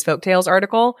Algeria's Folktales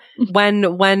article,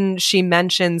 when she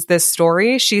mentions this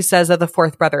story, she says that the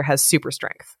fourth brother has super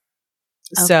strength.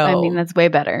 Okay, So that's way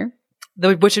better.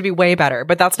 Which would be way better,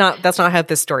 but that's not how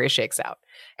this story shakes out.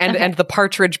 And the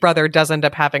partridge brother does end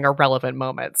up having a relevant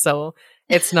moment, so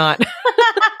it's not.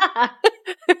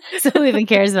 So who even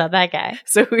cares about that guy?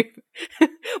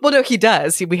 Well, no, he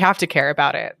does. We have to care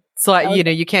about it. So,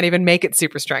 you can't even make it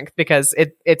super strength because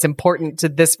it's important to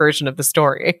this version of the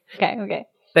story. Okay.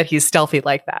 That he's stealthy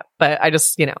like that. But I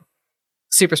just,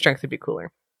 super strength would be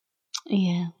cooler.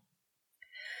 Yeah.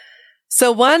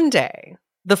 So one day,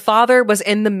 the father was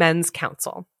in the men's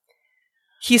council.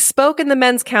 He spoke in the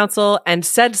men's council and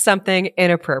said something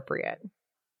inappropriate.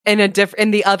 In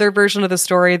the other version of the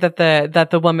story that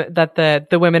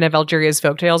the Women of Algeria's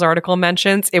Folktales article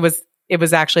mentions, it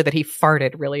was actually that he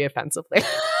farted really offensively.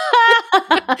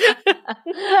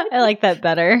 I like that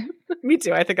better. Me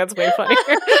too. I think that's way funnier.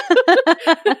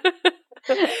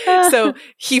 So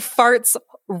he farts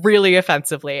really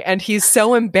offensively, and he's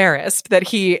so embarrassed that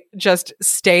he just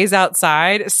stays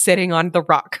outside sitting on the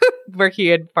rock where he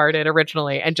had farted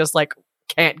originally and just like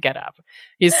can't get up.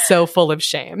 He's so full of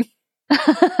shame.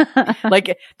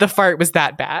 Like the fart was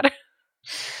that bad.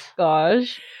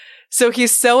 Gosh. So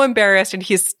he's so embarrassed, and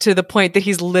he's to the point that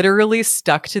he's literally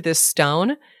stuck to this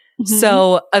stone.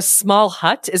 So a small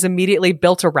hut is immediately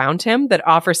built around him that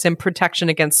offers him protection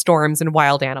against storms and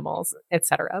wild animals,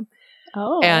 etc.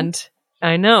 Oh. And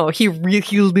I know he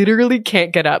literally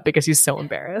can't get up because he's so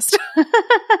embarrassed.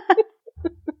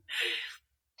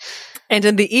 And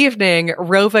in the evening,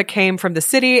 Rova came from the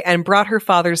city and brought her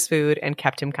father's food and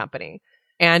kept him company.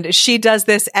 And she does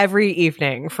this every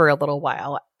evening for a little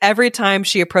while. Every time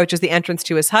she approaches the entrance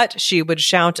to his hut, she would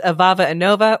shout, "Avava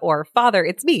Anova," or "Father,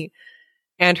 it's me."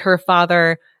 And her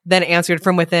father then answered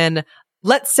from within,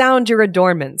 "Let's sound your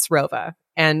adornments, Rova."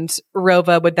 And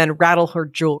Rova would then rattle her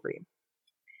jewelry.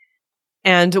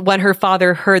 And when her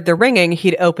father heard the ringing,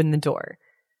 he'd open the door.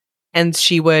 And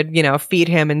she would, feed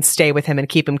him and stay with him and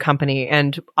keep him company,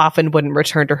 and often wouldn't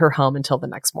return to her home until the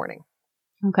next morning.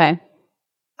 Okay.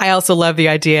 I also love the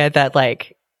idea that,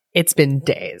 it's been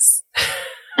days.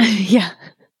 Yeah.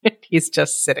 He's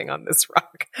just sitting on this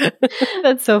rock.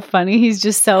 That's so funny. He's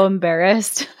just so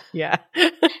embarrassed. Yeah.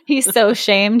 He's so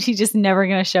shamed. He's just never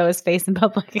going to show his face in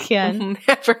public again.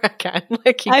 Never again.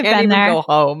 He can't even go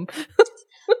home.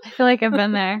 I feel like I've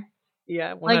been there.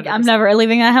 Yeah. 100%. I'm never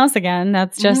leaving that house again.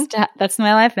 That's just, that's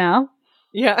my life now.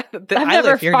 Yeah. I've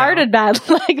never farted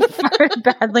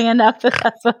badly enough that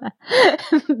that's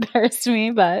what embarrassed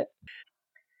me, but.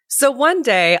 So one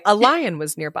day, a lion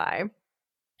was nearby.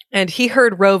 And he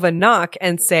heard Rova knock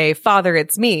and say, "Father,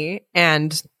 it's me,"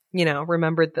 and,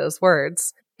 remembered those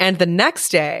words. And the next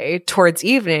day, towards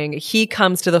evening, he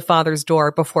comes to the father's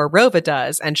door before Rova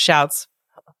does and shouts,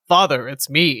 "Father, it's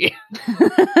me."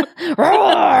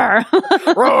 Roar!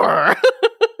 Roar!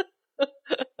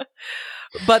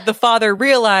 But the father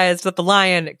realized that the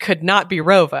lion could not be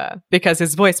Rova because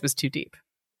his voice was too deep.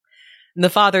 And the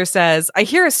father says, "I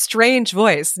hear a strange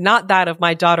voice, not that of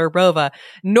my daughter Rova,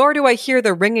 nor do I hear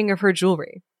the ringing of her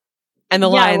jewelry." And the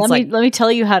lion's let me tell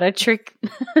you how to trick.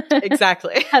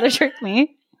 Exactly. How to trick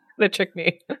me. How to trick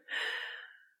me.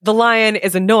 The lion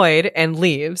is annoyed and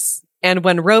leaves. And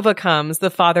when Rova comes, the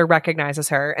father recognizes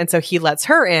her. And so he lets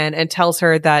her in and tells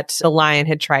her that the lion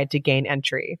had tried to gain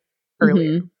entry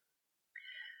earlier. Mm-hmm.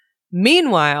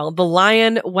 Meanwhile, the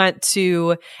lion went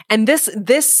to, and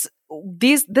this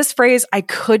phrase I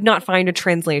could not find a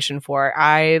translation for.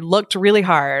 I looked really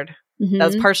hard. Mm-hmm. That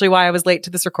was partially why I was late to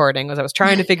this recording, was I was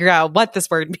trying to figure out what this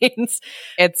word means.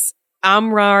 It's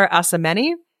Amrar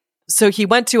Asameni. So he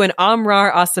went to an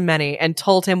Amrar Asameni and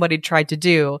told him what he'd tried to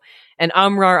do. And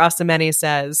Amrar Asameni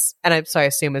says, and I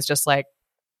assume is just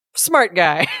smart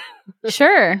guy.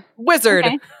 Sure. Wizard.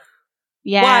 Okay.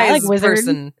 Yeah, wise I like wizard.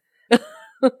 Person.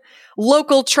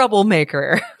 Local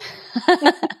troublemaker.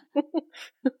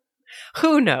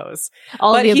 Who knows?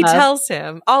 But he tells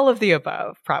him all of the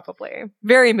above, probably.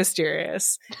 Very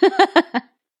mysterious.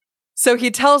 So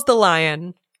he tells the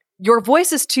lion, "Your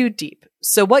voice is too deep.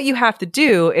 So what you have to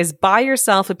do is buy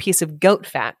yourself a piece of goat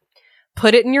fat,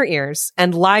 put it in your ears,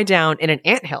 and lie down in an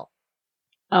anthill."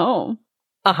 Oh.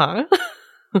 Uh-huh.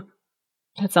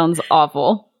 That sounds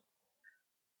awful.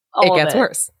 It gets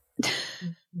worse.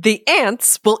 The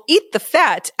ants will eat the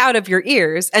fat out of your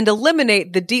ears and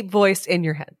eliminate the deep voice in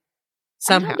your head.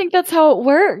 Somehow. I don't think that's how it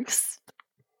works.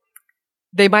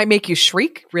 They might make you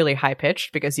shriek really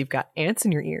high-pitched because you've got ants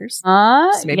in your ears.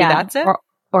 So maybe that's it.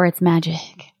 Or it's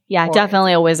magic. Yeah, or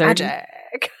definitely a wizard.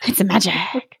 Magic. It's a magic.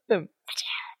 Magic.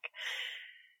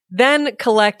 Then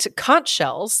collect conch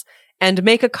shells and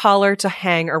make a collar to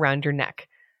hang around your neck.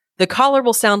 The collar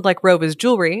will sound like Rova's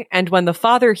jewelry, and when the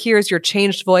father hears your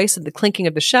changed voice and the clinking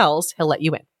of the shells, he'll let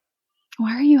you in.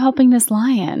 Why are you helping this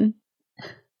lion?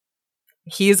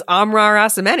 He's Amrar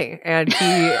Asameni, and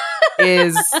he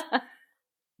is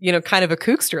kind of a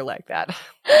kookster like that.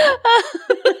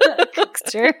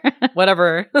 Kookster.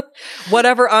 Whatever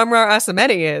Amrar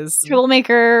Asameni is.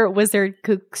 Troublemaker, wizard,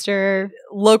 kookster.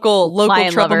 Local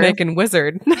troublemaking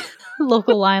wizard.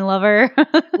 Local lion lover.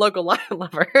 Local lion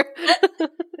lover.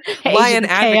 Lion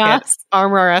advocate.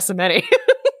 Amrar Asameni.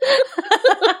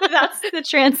 That's the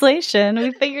translation.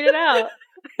 We figured it out.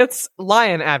 It's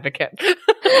lion advocate.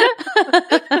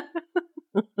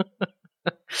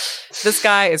 This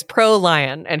guy is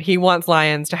pro-lion, and he wants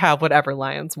lions to have whatever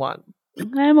lions want.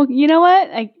 You know what?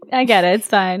 I get it. It's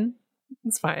fine.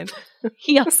 It's fine.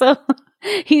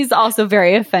 He's also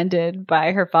very offended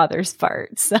by her father's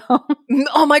fart. So,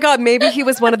 oh my God, maybe he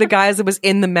was one of the guys that was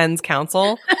in the men's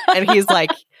council, and he's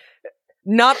like,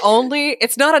 not only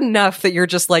it's not enough that you're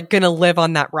just like gonna live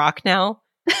on that rock now,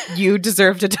 you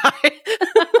deserve to die.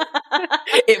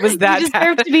 It was that you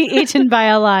deserve to be eaten by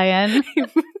a lion.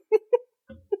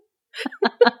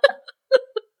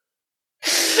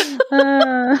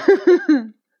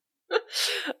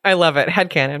 I love it.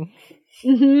 Headcanon.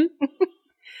 Mm-hmm.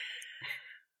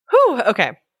 Whew,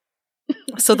 okay.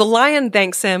 So the lion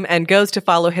thanks him and goes to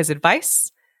follow his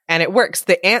advice, and it works.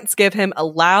 The ants give him a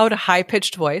loud,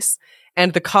 high-pitched voice,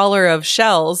 and the collar of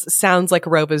shells sounds like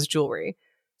Rova's jewelry.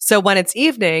 So when it's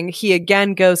evening, he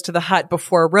again goes to the hut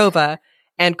before Rova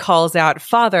and calls out,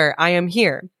 "Father, I am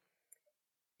here."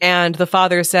 And the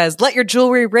father says, "Let your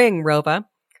jewelry ring, Rova."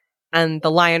 And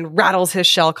the lion rattles his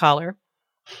shell collar.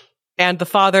 And the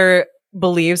father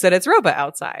believes that it's Rova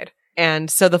outside.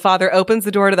 And so the father opens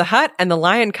the door to the hut, and the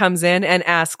lion comes in and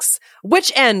asks,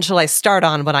 "Which end shall I start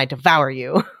on when I devour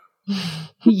you?"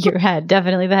 Your head,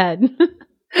 definitely the head.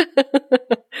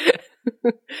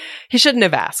 He shouldn't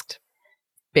have asked,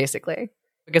 basically.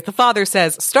 Because the father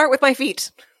says, "Start with my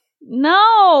feet."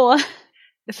 No.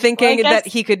 Thinking that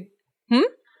he could...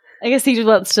 I guess he just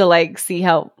wants to see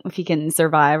if he can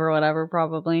survive or whatever,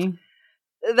 probably.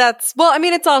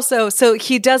 It's also, so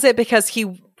he does it because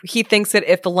he thinks that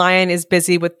if the lion is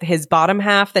busy with his bottom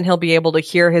half, then he'll be able to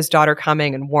hear his daughter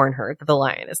coming and warn her that the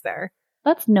lion is there.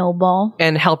 That's noble.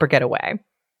 And help her get away.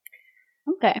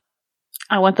 Okay.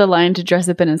 I want the lion to dress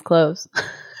up in his clothes.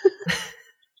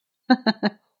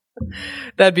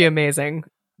 That'd be amazing.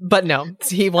 But no,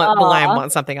 the lion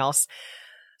wants something else.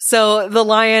 So the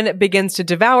lion begins to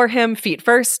devour him feet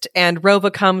first, and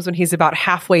Rova comes when he's about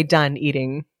halfway done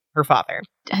eating her father.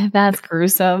 That's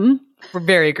gruesome.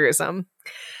 Very gruesome.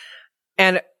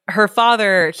 And her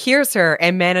father hears her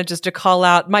and manages to call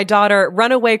out, "My daughter,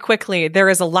 run away quickly. There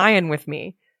is a lion with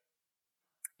me."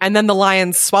 And then the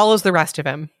lion swallows the rest of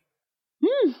him.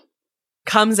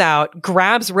 Comes out,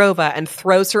 grabs Rova, and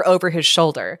throws her over his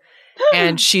shoulder.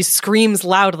 And she screams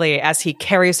loudly as he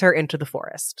carries her into the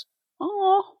forest.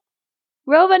 Oh,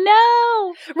 Rova,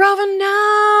 no! Rova,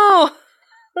 no!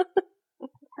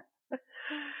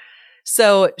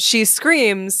 So she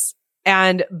screams,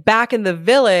 and back in the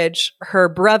village, her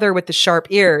brother with the sharp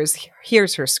ears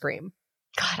hears her scream.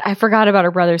 God, I forgot about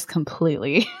her brothers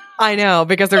completely. I know,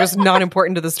 because they're just not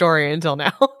important to the story until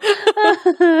now.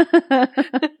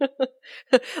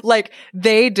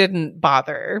 They didn't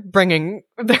bother bringing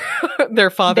their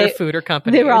father food or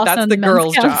company. They were also That's in the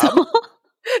girl's council. job.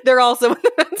 They're also in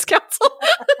the men's council.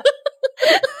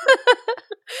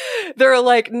 They're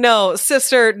like, "No,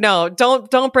 sister, no,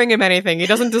 don't bring him anything. He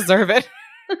doesn't deserve it.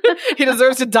 He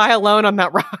deserves to die alone on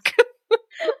that rock."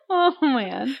 Oh,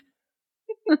 man.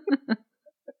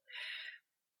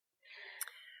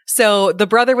 So the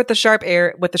brother with the sharp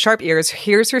ears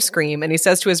hears her scream, and he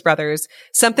says to his brothers,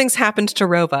 "Something's happened to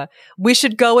Rova. We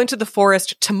should go into the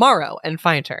forest tomorrow and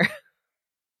find her."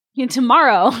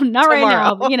 Tomorrow, not right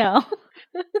now, but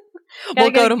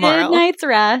we'll go tomorrow. Good night's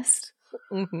rest.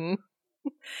 Mm-hmm.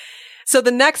 So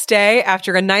the next day,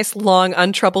 after a nice, long,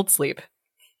 untroubled sleep,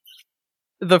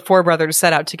 the four brothers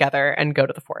set out together and go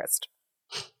to the forest.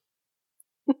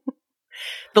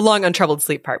 The long, untroubled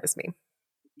sleep part was me.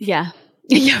 Yeah.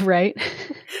 Yeah, right.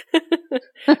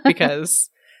 Because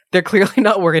they're clearly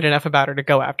not worried enough about her to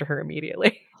go after her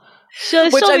immediately. She'll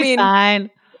be fine.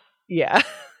 Yeah.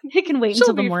 He can wait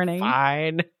until the morning.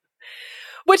 Fine.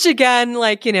 Which again,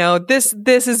 this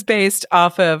is based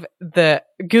off of the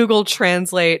Google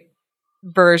Translate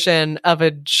version of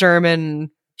a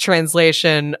German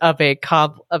translation of a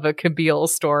Kabyle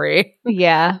story.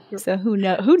 Yeah. So who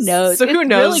knows? So who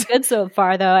knows? It's really good so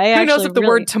far, though. Who knows if the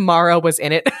word tomorrow was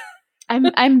in it?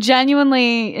 I'm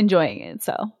genuinely enjoying it.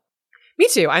 So. Me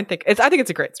too. I think it's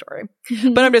a great story.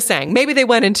 But I'm just saying, maybe they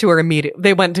went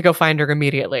they went to go find her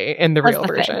immediately in the real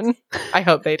version. I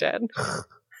hope they did.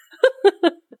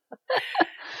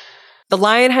 The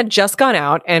lion had just gone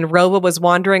out, and Rova was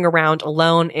wandering around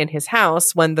alone in his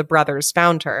house when the brothers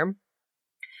found her.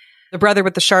 The brother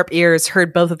with the sharp ears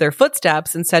heard both of their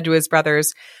footsteps and said to his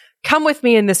brothers, "Come with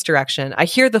me in this direction. I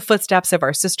hear the footsteps of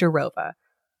our sister Rova."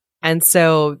 And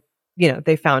so,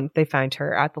 they find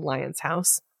her at the lion's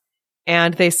house.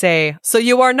 And they say, "So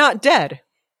you are not dead."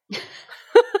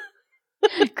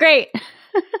 Great.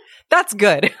 That's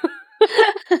good.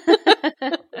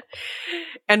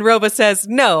 And Rova says,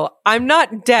 "No, I'm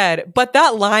not dead, but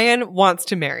that lion wants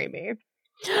to marry me."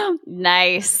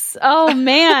 Nice. Oh,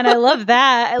 man. I love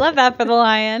that. I love that for the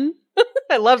lion.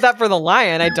 I love that for the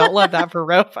lion. I don't love that for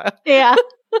Rova. Yeah.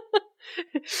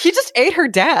 He just ate her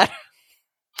dad.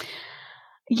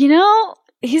 He's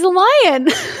a lion.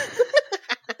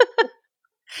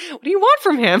 What do you want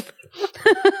from him?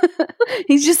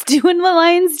 He's just doing what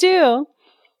lions do.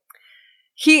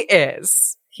 He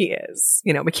is. We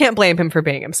can't blame him for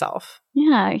being himself.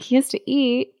 Yeah, he has to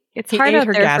eat. It's hard out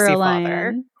there for a lion.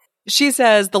 Father. She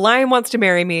says, "The lion wants to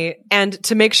marry me, and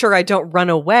to make sure I don't run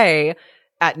away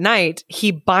at night,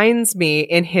 he binds me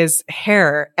in his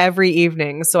hair every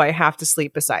evening, so I have to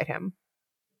sleep beside him.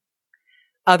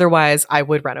 Otherwise, I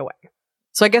would run away."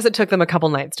 So I guess it took them a couple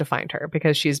nights to find her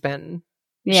because she's been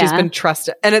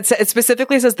trusted. And it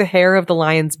specifically says the hair of the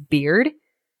lion's beard.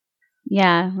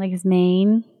 Yeah, like his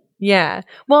mane. Yeah.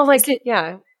 Well,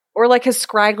 or like his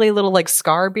scraggly little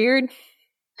Scar beard.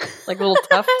 Like a little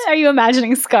tuft. Are you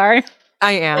imagining Scar?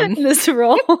 I am. In this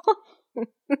role.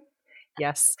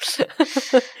 Yes.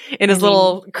 In his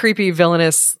little creepy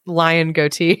villainous lion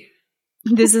goatee.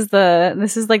 This is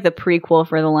like the prequel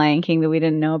for The Lion King that we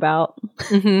didn't know about.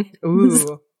 Mm-hmm.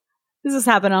 Ooh. This is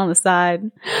happening on the side.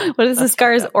 What is the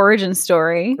Scar's origin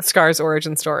story? Scar's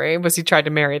origin story was he tried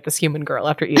to marry this human girl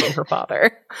after eating her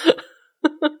father.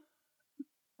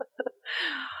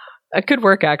 It could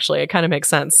work, actually. It kind of makes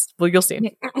sense. Well, you'll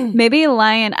see. Maybe a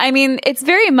lion. I mean, it's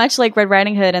very much like Red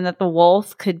Riding Hood, and that the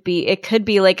wolf could be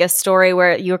like a story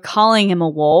where you're calling him a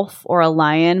wolf or a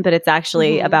lion, but it's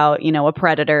actually about, a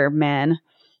predator man.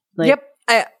 Yep.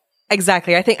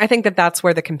 Exactly. I think that's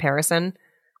where the comparison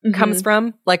comes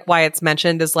from. Like why it's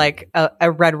mentioned as like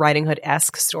a Red Riding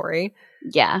Hood-esque story.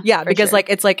 Yeah. Yeah. Because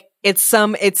sure.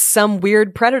 It's some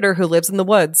weird predator who lives in the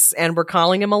woods and we're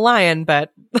calling him a lion,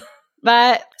 but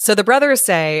so the brothers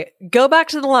say, "Go back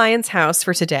to the lion's house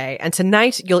for today, and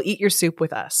tonight you'll eat your soup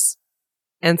with us."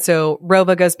 And so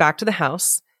Rova goes back to the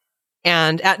house,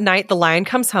 and at night the lion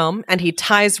comes home, and he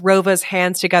ties Rova's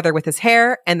hands together with his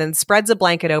hair, and then spreads a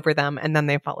blanket over them, and then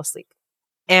they fall asleep.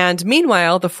 And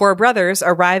meanwhile, the four brothers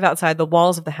arrive outside the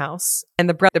walls of the house, and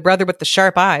the brother with the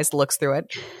sharp eyes looks through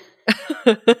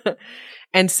it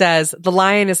and says, "The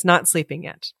lion is not sleeping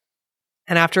yet."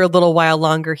 And after a little while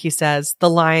longer, he says, "The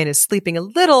lion is sleeping a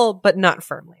little, but not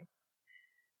firmly."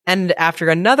 And after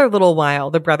another little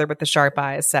while, the brother with the sharp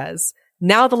eyes says,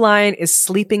 "Now the lion is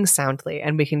sleeping soundly,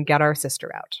 and we can get our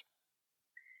sister out."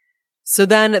 So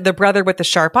then the brother with the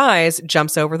sharp eyes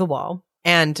jumps over the wall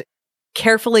and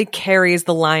carefully carries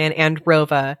the lion and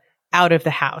Rova out of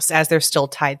the house as they're still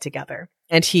tied together.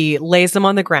 And he lays them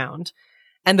on the ground.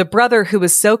 And the brother, who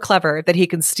was so clever that he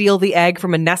could steal the egg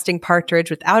from a nesting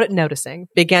partridge without it noticing,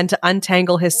 began to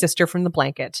untangle his sister from the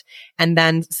blanket and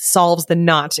then solves the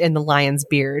knot in the lion's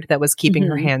beard that was keeping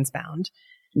her hands bound.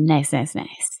 Nice.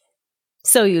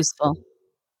 So useful.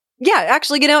 Yeah,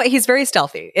 actually, he's very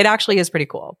stealthy. It actually is pretty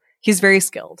cool. He's very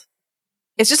skilled.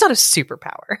 It's just not a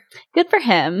superpower. Good for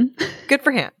him. Good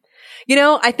for him.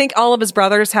 I think all of his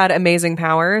brothers had amazing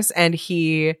powers, and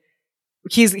he's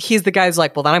the guy who's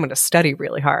like, well, then I'm going to study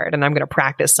really hard and I'm going to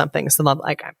practice something so I'm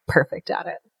perfect at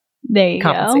it. There you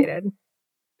compensated. Go.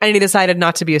 And he decided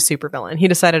not to be a supervillain. He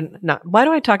decided not. Why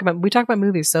do we talk about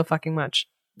movies so fucking much?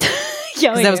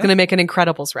 Yeah, because I was going to make an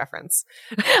Incredibles reference.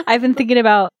 I've been thinking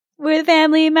about With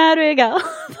Family Madrigal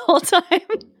the whole time.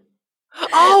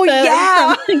 Oh,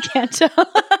 yeah. From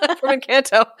Encanto. From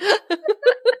Encanto.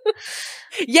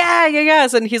 Yeah.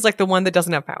 And he's like the one that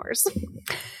doesn't have powers.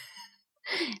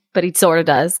 But he sort of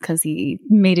does because he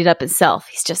made it up himself.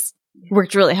 He's just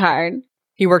worked really hard.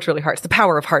 He worked really hard. It's the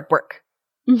power of hard work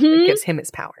that gives him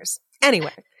his powers.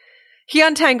 Anyway, he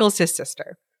untangles his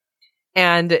sister.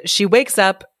 And she wakes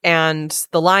up and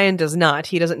the lion does not.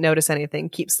 He doesn't notice anything,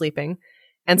 keeps sleeping.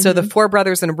 And so the four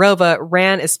brothers and Rova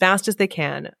ran as fast as they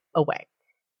can away.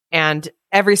 And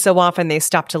every so often they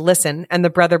stop to listen. And the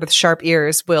brother with sharp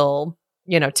ears will,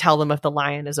 tell them if the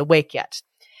lion is awake yet.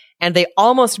 And they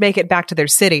almost make it back to their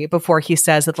city before he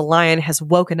says that the lion has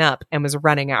woken up and was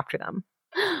running after them.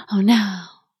 Oh, no.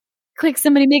 Quick,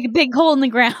 somebody make a big hole in the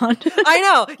ground. I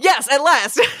know. Yes, at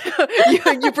last.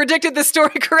 You predicted the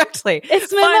story correctly.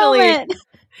 It's my moment.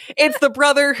 It's the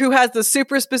brother who has the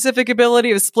super specific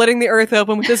ability of splitting the earth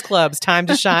open with his clubs. Time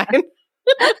to shine.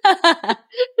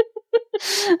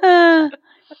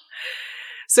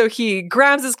 So he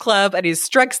grabs his club and he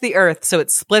strikes the earth so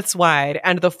it splits wide.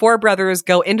 And the four brothers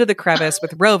go into the crevice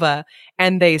with Rova,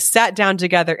 and they sat down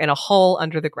together in a hole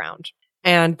under the ground.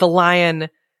 And the lion,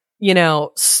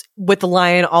 with the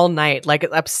lion all night, like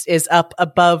is up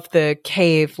above the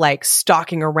cave, like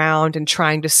stalking around and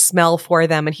trying to smell for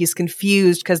them. And he's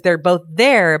confused because they're both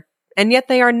there and yet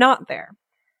they are not there.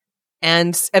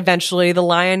 And eventually the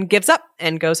lion gives up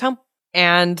and goes home.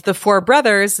 And the four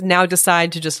brothers now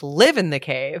decide to just live in the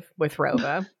cave with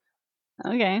Rova.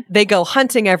 Okay. They go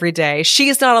hunting every day.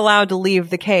 She's not allowed to leave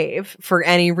the cave for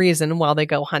any reason while they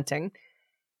go hunting.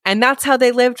 And that's how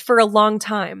they lived for a long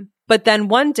time. But then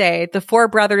one day, the four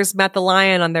brothers met the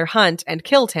lion on their hunt and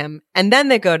killed him. And then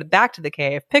they go back to the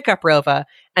cave, pick up Rova,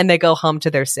 and they go home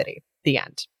to their city. The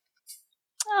end.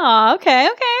 Oh, okay.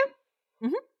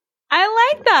 Mm-hmm.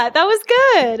 I like that. That was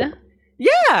good.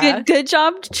 Yeah. Good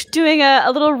job doing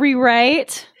a little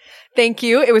rewrite. Thank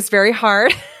you. It was very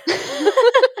hard.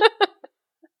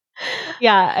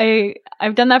 Yeah,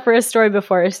 I've done that for a story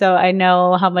before, so I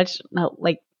know how much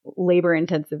labor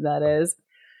intensive that is.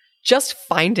 Just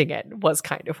finding it was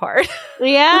kind of hard.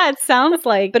 Yeah, it sounds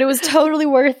like, but it was totally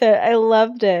worth it. I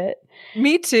loved it.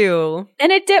 Me too.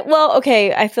 And it did well.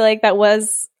 Okay, I feel like that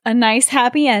was a nice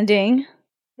happy ending.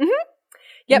 Mm-hmm.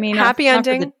 Yep, I mean, happy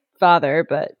ending. Not for the father,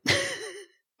 but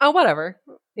oh, whatever.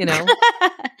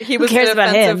 He was an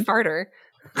offensive farter.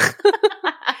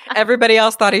 Everybody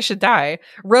else thought he should die.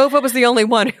 Rova was the only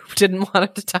one who didn't want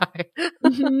him to die.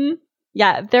 Mm-hmm.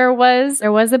 Yeah, there was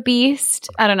a beast.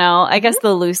 I don't know. I guess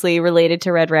the loosely related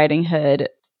to Red Riding Hood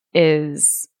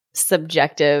is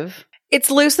subjective. It's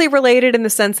loosely related in the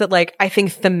sense that, I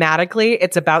think thematically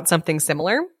it's about something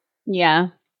similar. Yeah.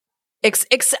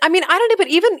 I mean, I don't know, but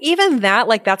even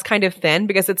that, that's kind of thin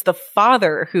because it's the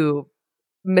father who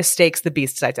mistakes the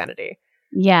beast's identity.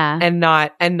 Yeah. And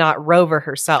not Rova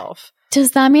herself.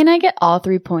 Does that mean I get all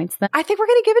 3 points then? I think we're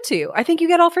going to give it to you. I think you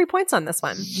get all 3 points on this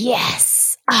one.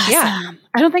 Yes. Awesome. Yeah.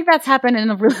 I don't think that's happened in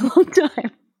a really long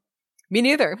time. Me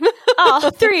neither. All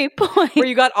 3 points. Where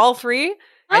you got all 3?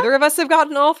 Either of us have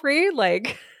gotten all 3?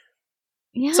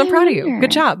 Yeah, so I'm proud of you.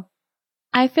 Good job.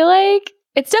 I feel like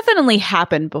it's definitely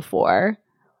happened before.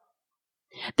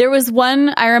 There was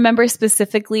one I remember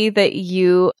specifically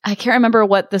that I can't remember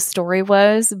what the story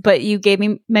was, but you gave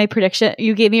me my prediction.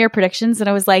 You gave me your predictions and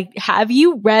I was like, have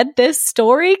you read this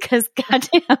story? Cause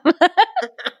goddamn,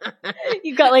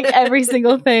 you got every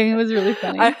single thing. It was really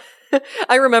funny.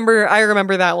 I remember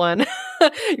that one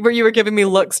where you were giving me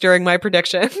looks during my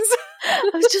predictions. I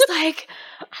was just like,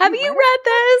 have you read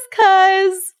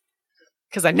this?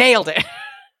 Cause I nailed it.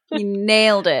 You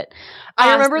nailed it.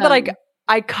 I remember that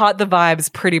I caught the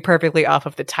vibes pretty perfectly off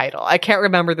of the title. I can't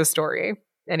remember the story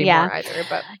anymore either,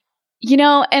 but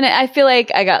and I feel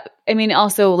like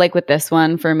also with this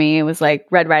one for me, it was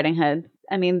Red Riding Hood.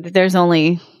 I mean, there's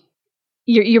only,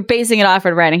 you're basing it off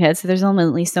Red Riding Hood. So there's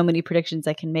only so many predictions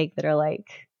I can make that are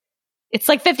it's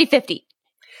 50-50.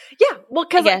 Yeah. Well,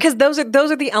 cause those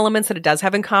are the elements that it does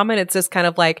have in common. It's just kind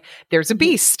of there's a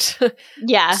beast.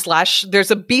 Yeah. /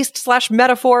 there's a beast /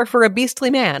 metaphor for a beastly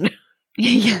man.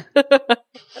 Yeah.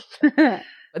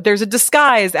 There's a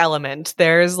disguise element.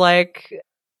 There's the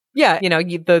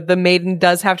maiden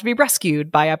does have to be rescued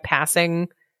by a passing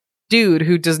dude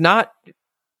who does not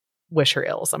wish her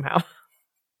ill somehow.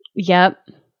 Yep.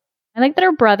 I like that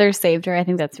her brother saved her. I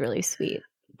think that's really sweet.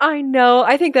 I know.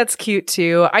 I think that's cute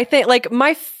too. I think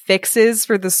my fixes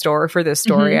for this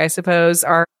story, I suppose,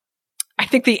 are I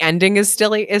think the ending is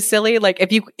silly.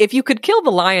 If you could kill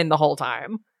the lion the whole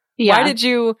time,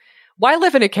 why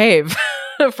live in a cave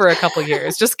for a couple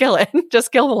years? Just kill it.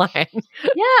 Just kill the lion.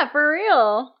 Yeah, for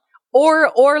real.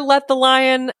 Or let the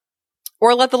lion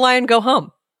go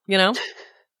home,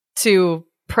 to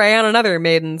prey on another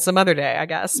maiden some other day, I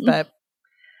guess. But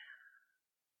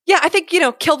yeah, I think,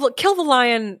 kill the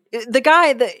lion. The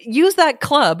guy that use that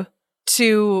club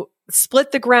to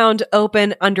split the ground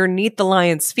open underneath the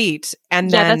lion's feet,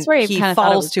 and then that's where he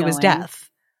falls to his death.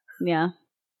 Yeah.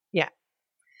 Yeah.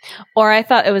 Or I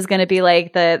thought it was going to be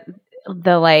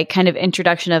the kind of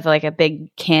introduction of a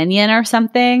big canyon or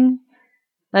something.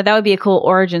 That would be a cool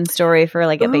origin story for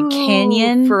a big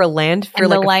canyon for a land for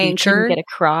and the a lion feature. couldn't get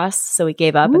across, so he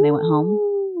gave up and they went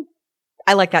home.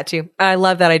 I like that too. I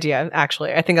love that idea.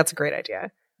 Actually, I think that's a great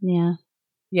idea. Yeah,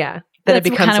 yeah. That it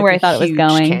becomes kind of where I thought it was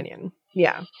going. Canyon.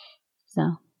 Yeah.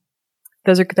 So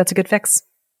that's a good fix.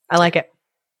 I like it.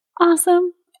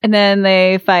 Awesome. And then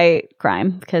they fight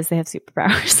crime because they have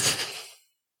superpowers.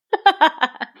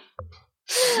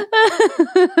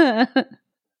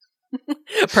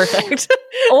 Perfect.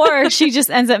 Or she just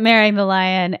ends up marrying the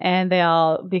lion and they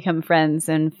all become friends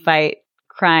and fight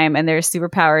crime and there's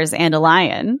superpowers and a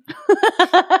lion.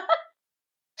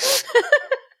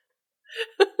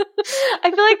 I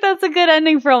feel like that's a good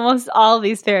ending for almost all of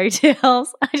these fairy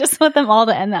tales. I just want them all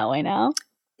to end that way now.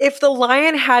 If the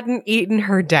lion hadn't eaten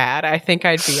her dad, I think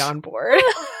I'd be on board.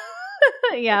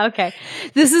 Yeah, okay.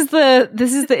 This is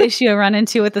the issue I run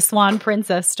into with the Swan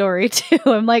Princess story too.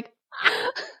 I'm like,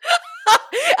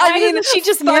 I mean, she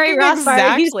just marry Rothbard.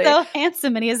 Exactly. He's so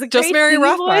handsome and he has a great just marry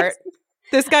Rothbard.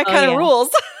 This guy kind of rules.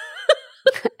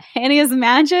 And he has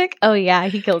magic. Oh yeah,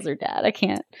 he kills her dad. I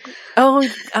can't. Oh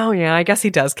yeah. I guess he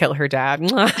does kill her dad.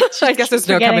 I guess there's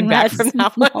no coming back from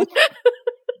that one.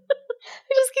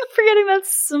 I just keep forgetting that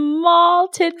small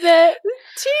tidbit,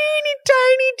 teeny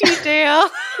tiny detail.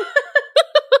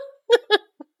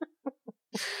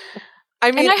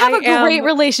 I mean, and I have a great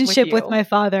relationship with my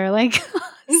father. Like,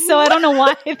 so I don't know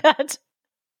why that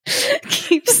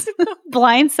keeps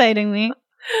blindsiding me.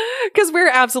 Because we're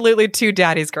absolutely two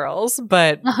daddy's girls,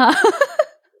 but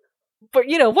but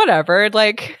you know, whatever.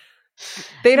 Like,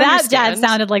 they don't. That dad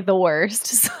sounded like the worst.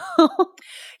 So.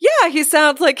 Yeah, he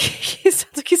sounds like he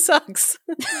sucks.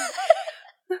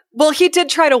 Well, he did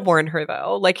try to warn her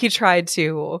though. Like he tried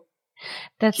to.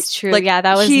 That's true. Like, yeah,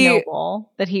 that was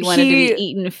noble that he wanted to be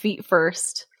eaten feet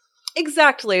first.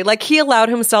 Exactly. Like he allowed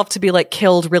himself to be like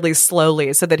killed really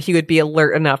slowly so that he would be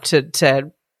alert enough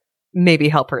to maybe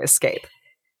help her escape.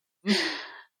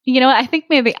 You know what? I think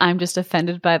maybe I'm just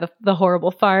offended by the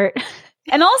horrible fart.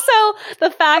 And also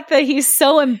the fact that he's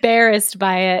so embarrassed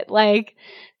by it. Like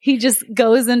he just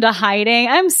goes into hiding.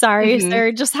 I'm sorry,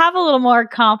 sir. Just have a little more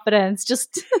confidence.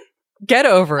 Just get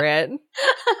over it.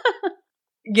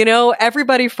 You know,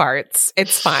 everybody farts.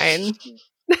 It's fine.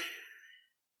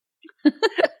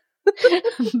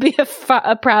 Be a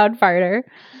proud farter.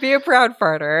 Be a proud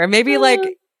farter. Maybe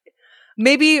like,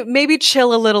 maybe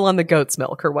chill a little on the goat's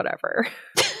milk or whatever.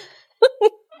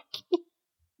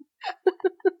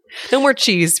 No more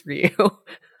cheese for you.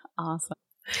 Awesome.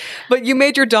 But you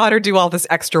made your daughter do all this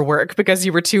extra work because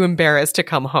you were too embarrassed to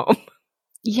come home.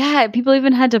 Yeah, people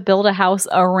even had to build a house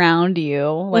around you.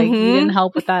 Like, you didn't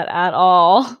help with that at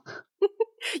all.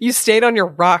 You stayed on your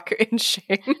rock in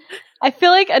shame. I feel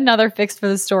like another fix for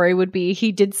the story would be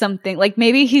he did something, like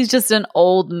maybe he's just an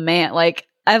old man. Like,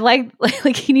 I like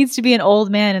he needs to be an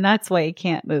old man and that's why he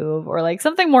can't move. Or like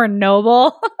something more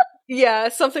noble. Yeah,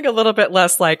 something a little bit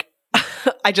less like,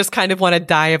 I just kind of want to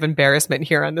die of embarrassment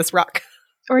here on this rock.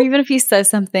 Or even if he says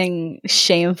something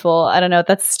shameful, I don't know,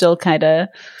 that's still kind of...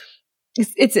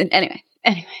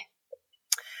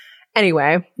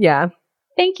 Anyway, yeah.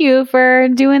 Thank you for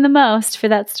doing the most for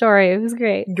that story. It was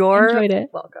great. You're enjoyed it.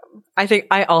 Welcome.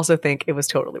 I also think it was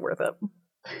totally worth it.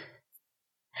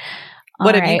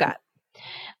 What have you got?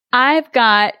 I've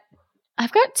got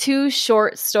 2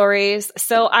 short stories.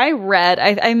 So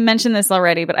I mentioned this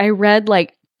already, but I read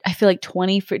like I feel like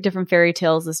 20 different fairy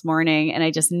tales this morning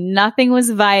and nothing was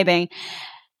vibing.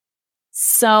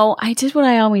 So I did what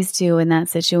I always do in that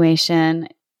situation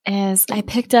is I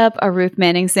picked up a Ruth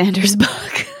Manning Sanders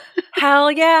book.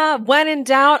 Hell yeah. When in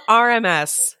doubt,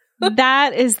 RMS.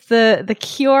 That is the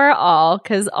cure all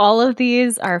because all of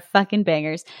these are fucking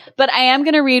bangers. But I am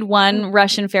going to read one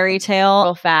Russian fairy tale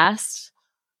real fast.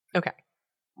 Okay.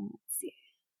 Let's see.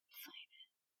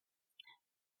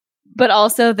 But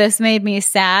also this made me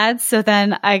sad. So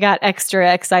then I got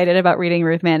extra excited about reading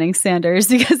Ruth Manning Sanders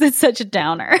because it's such a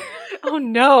downer. Oh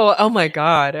no. Oh my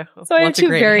God. So I have 2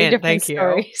 very different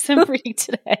stories I'm reading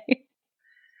today.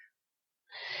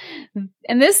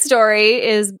 And this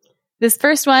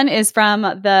first one is from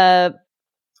the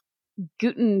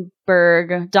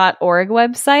Gutenberg.org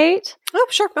website. Oh,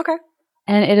 sure. Okay.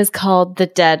 And it is called The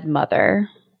Dead Mother.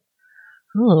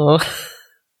 Oh.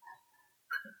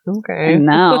 Okay.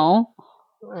 No.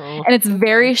 And it's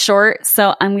very short,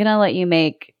 so I'm going to let you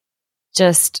make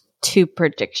just 2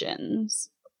 predictions.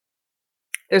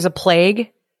 There's a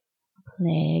plague.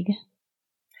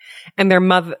 And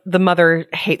the mother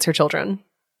hates her children.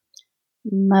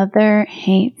 Mother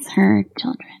hates her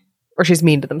children. Or she's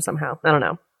mean to them somehow. I don't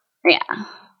know. Yeah.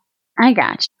 I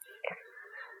got you.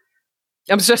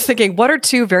 I was just thinking, what are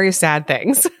 2 very sad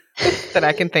things that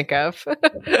I can think of?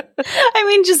 I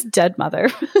mean, just dead mother.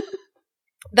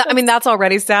 That's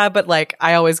already sad, but like,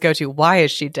 I always go to, why is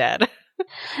she dead?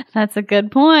 That's a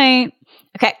good point.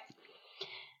 Okay.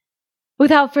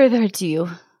 Without further ado,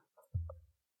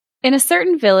 in a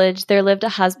certain village, there lived a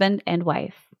husband and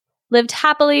wife. Lived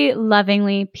happily,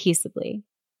 lovingly, peaceably.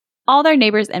 All their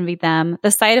neighbors envied them.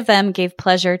 The sight of them gave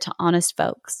pleasure to honest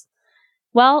folks.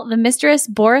 Well, the mistress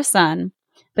bore a son,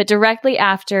 but directly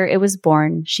after it was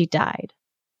born, she died.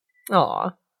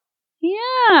 Aw.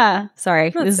 Yeah. Sorry.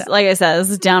 That's This, like I said, this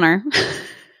is downer.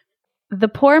 The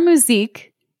poor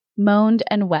Muzik moaned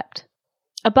and wept.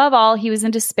 Above all, he was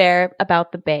in despair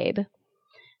about the babe.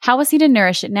 How was he to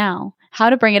nourish it now? How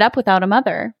to bring it up without a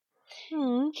mother?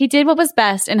 He did what was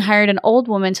best and hired an old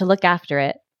woman to look after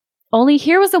it. Only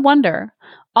here was a wonder.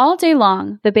 All day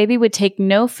long, the baby would take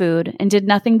no food and did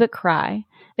nothing but cry.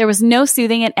 There was no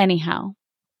soothing it anyhow.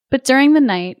 But during the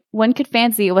night, one could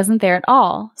fancy it wasn't there at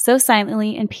all, so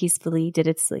silently and peacefully did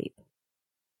it sleep.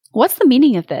 What's the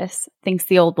meaning of this? Thinks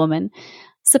the old woman.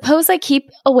 Suppose I keep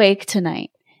awake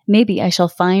tonight. Maybe I shall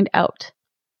find out.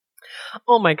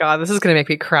 Oh my God, this is going to make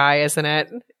me cry, isn't it?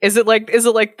 Is it like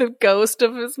the ghost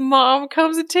of his mom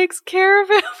comes and takes care of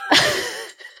him?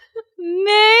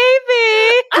 Maybe.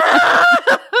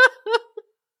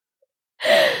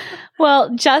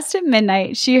 Well, just at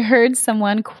midnight, she heard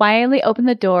someone quietly open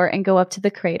the door and go up to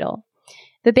the cradle.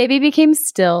 The baby became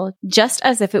still, just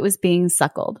as if it was being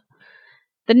suckled.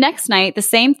 The next night, the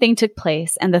same thing took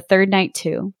place, and the third night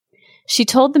too. She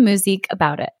told the Muzik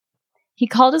about it. He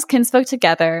called his kinsfolk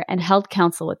together and held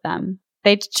counsel with them.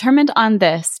 They determined on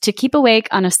this, to keep awake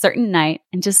on a certain night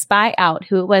and to spy out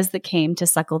who it was that came to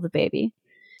suckle the baby.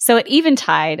 So at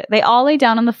eventide, they all lay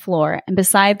down on the floor, and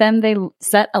beside them they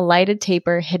set a lighted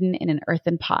taper hidden in an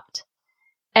earthen pot.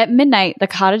 At midnight, the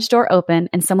cottage door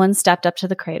opened, and someone stepped up to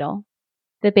the cradle.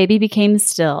 The baby became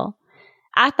still.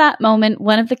 At that moment,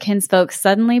 one of the kinsfolk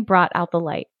suddenly brought out the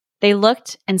light. They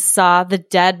looked and saw the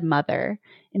dead mother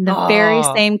in the very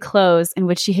same clothes in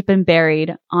which she had been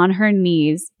buried, on her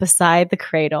knees beside the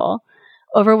cradle,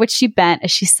 over which she bent as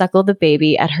she suckled the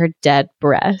baby at her dead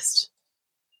breast.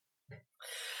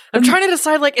 I'm trying to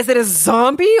decide, like, is it a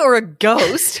zombie or a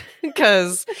ghost?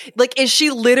 Because, like, is she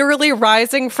literally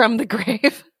rising from the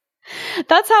grave?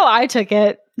 That's how I took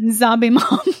it. Zombie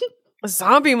mom.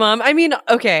 Zombie mom. I mean,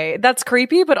 okay, that's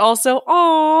creepy, but also,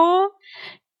 aw.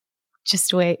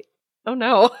 Just wait. Oh,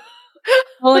 no.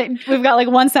 Well, we've got like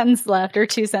one sentence left or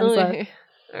two sentences left.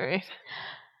 All right.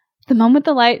 The moment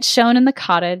the light shone in the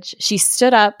cottage, she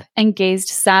stood up and gazed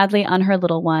sadly on her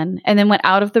little one, and then went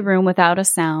out of the room without a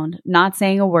sound, not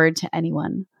saying a word to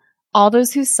anyone. All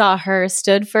those who saw her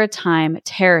stood for a time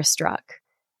terror-struck,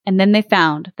 and then they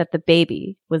found that the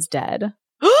baby was dead.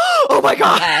 Oh my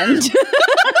God!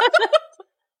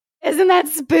 Isn't that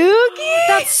spooky?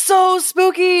 That's so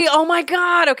spooky! Oh my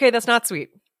God! Okay, that's not sweet.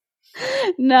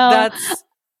 No,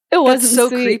 it wasn't so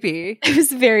sweet. creepy. It was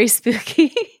very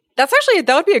spooky. That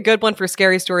would be a good one for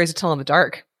scary stories to tell in the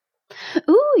dark.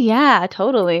 Ooh, yeah,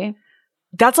 totally.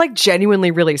 That's like genuinely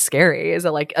really scary. Is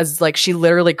it like, as like she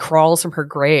literally crawls from her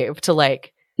grave to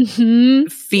like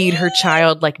feed her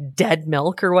child like dead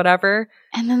milk or whatever.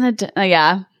 And then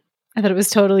yeah, I thought it was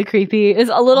totally creepy.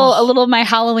 It's a little my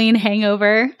Halloween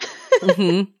hangover.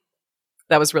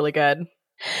 That was really good.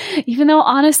 Even though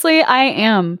honestly, I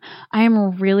am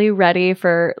really ready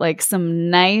for like some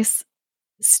nice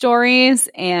stories,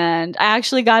 and I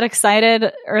actually got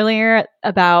excited earlier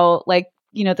about like,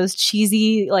 you know, those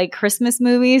cheesy like Christmas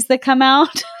movies that come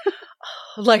out.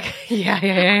 Like,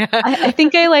 yeah. I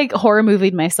think I like horror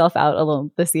movied myself out a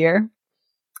little this year.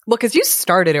 Well, because you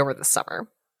started over the summer.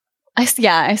 I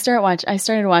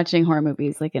started watching horror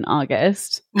movies like in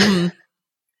August.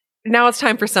 Now it's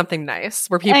time for something nice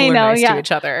where people are nice to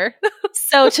each other.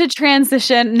 So to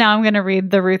transition, now I'm going to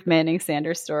read the Ruth Manning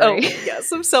Sanders story. Oh,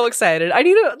 yes. I'm so excited. I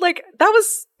need to, like, that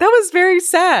was very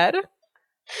sad.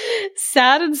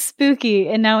 Sad and spooky.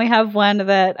 And now we have one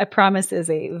that I promise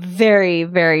is a very,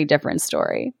 very different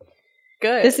story.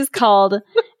 Good. This is called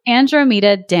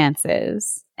Andromeda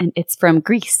Dances, and it's from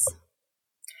Greece.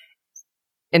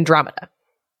 Andromeda.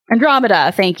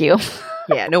 Thank you.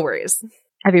 Yeah, no worries.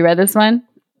 Have you read this one?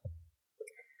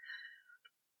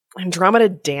 Andromeda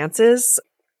Dances.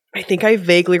 I think I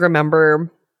vaguely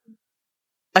remember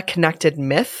a connected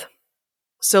myth.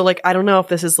 So, like, I don't know if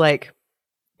this is like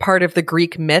part of the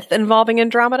Greek myth involving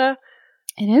Andromeda.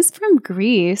 It is from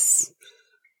Greece.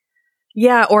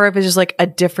 Yeah, or if it's just like a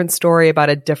different story about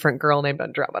a different girl named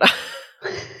Andromeda.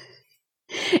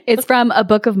 It's from A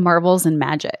Book of Marvels and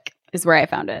Magic is where I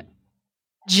found it.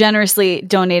 Generously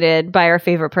donated by our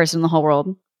favorite person in the whole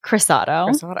world, Chris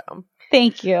Otto.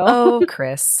 Thank you. Oh,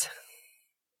 Chris.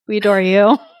 We adore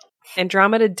you.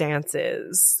 Andromeda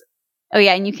Dances. Oh,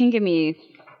 yeah. And you can give me...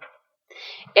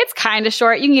 It's kind of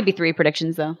short. You can give me 3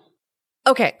 predictions, though.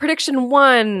 Okay. Prediction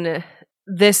 1.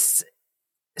 This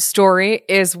story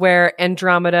is where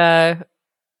Andromeda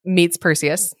meets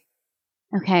Perseus.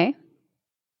 Okay.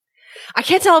 I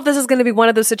can't tell if this is going to be one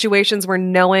of those situations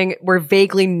where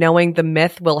vaguely knowing the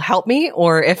myth will help me,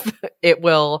 or if it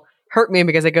will hurt me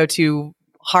because I go too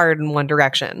hard in one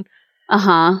direction.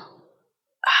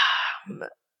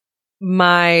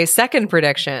 My second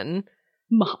prediction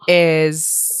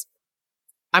is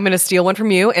I'm going to steal one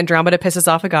from you. Andromeda pisses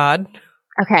off a god.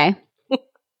 Okay.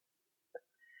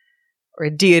 Or a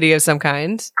deity of some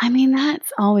kind. I mean,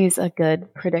 that's always a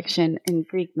good prediction in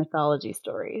Greek mythology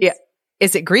stories. Yeah.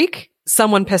 Is it Greek?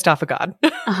 Someone pissed off a god.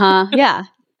 Yeah.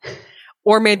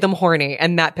 Or made them horny,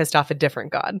 and that pissed off a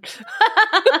different god.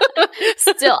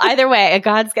 Still, either way, a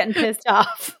god's getting pissed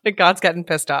off. The god's getting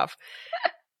pissed off.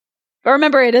 But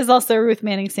remember, it is also a Ruth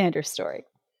Manning Sanders story.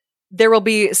 There will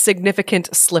be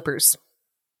significant slippers.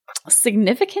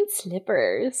 Significant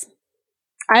slippers.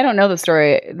 I don't know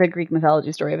the Greek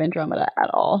mythology story of Andromeda at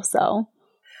all, so.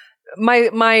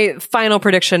 My final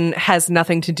prediction has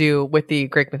nothing to do with the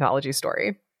Greek mythology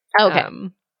story. Okay.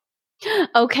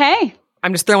 Okay.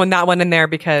 I'm just throwing that one in there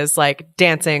because, like,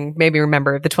 dancing made me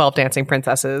remember the 12 dancing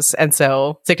princesses, and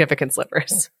so significant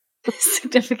slippers.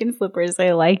 Significant slippers.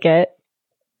 I like it.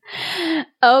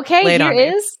 Okay, here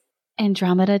is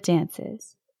Andromeda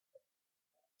Dances.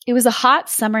 It was a hot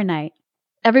summer night.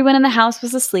 Everyone in the house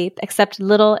was asleep except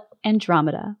little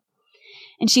Andromeda.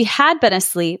 And she had been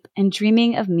asleep and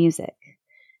dreaming of music.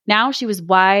 Now she was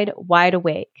wide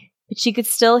awake, but she could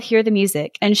still hear the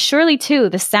music, and surely, too,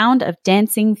 the sound of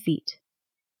dancing feet.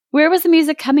 Where was the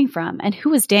music coming from, and who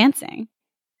was dancing?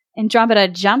 Andromeda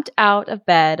jumped out of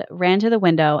bed, ran to the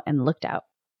window, and looked out.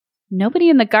 Nobody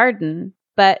in the garden,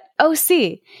 but, oh,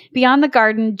 see, beyond the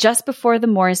garden, just before the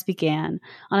moors began,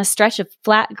 on a stretch of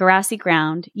flat, grassy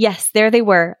ground, yes, there they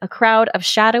were, a crowd of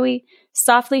shadowy,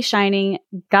 softly shining,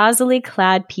 gauzily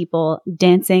clad people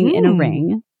dancing in a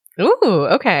ring. Ooh,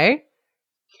 okay.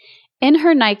 In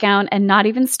her nightgown and not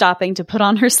even stopping to put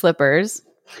on her slippers.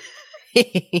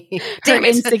 Damn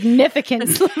it. Insignificant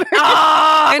slippers.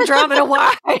 Oh, Andromeda,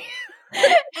 why?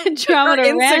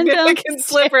 Andromeda ran insignificant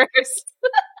slippers.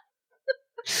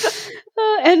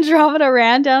 Andromeda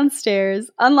ran downstairs,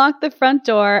 unlocked the front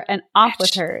door, and off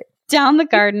with her, down the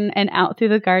garden and out through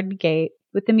the garden gate,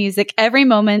 with the music every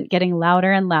moment getting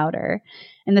louder and louder,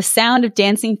 and the sound of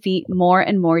dancing feet more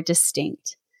and more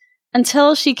distinct.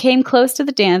 Until she came close to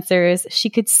the dancers, she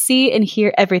could see and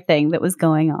hear everything that was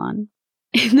going on.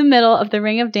 In the middle of the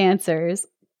ring of dancers,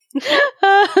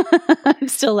 I'm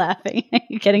still laughing.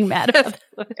 You're getting mad about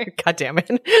that. God damn it.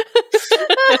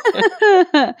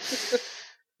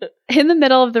 In the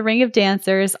middle of the ring of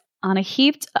dancers, on a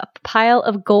heaped up pile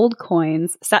of gold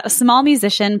coins, sat a small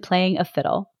musician playing a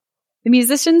fiddle. The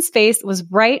musician's face was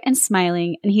bright and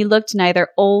smiling, and he looked neither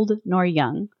old nor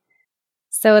young.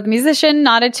 So the musician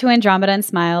nodded to Andromeda and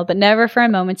smiled, but never for a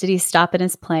moment did he stop in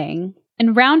his playing.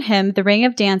 And round him, the ring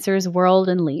of dancers whirled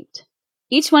and leaped.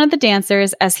 Each one of the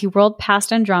dancers, as he whirled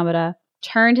past Andromeda,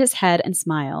 turned his head and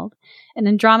smiled. And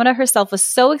Andromeda herself was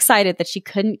so excited that she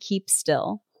couldn't keep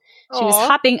still. She was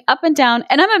hopping up and down,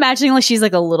 and I'm imagining like she's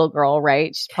like a little girl,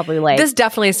 right? She's probably like... This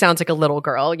definitely sounds like a little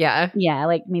girl, yeah. Yeah,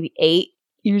 like maybe 8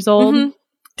 years old. Mm-hmm.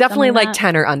 Definitely like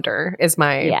 10 or under is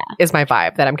my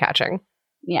vibe that I'm catching.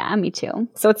 Yeah, me too.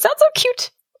 So it sounds so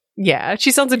cute. Yeah,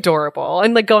 she sounds adorable.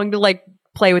 And like going to like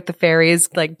play with the fairies,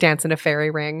 like dance in a fairy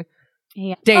ring.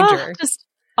 Yeah. Danger. Just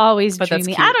always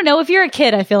dreamy. I don't know. If you're a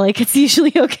kid, I feel like it's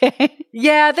usually okay.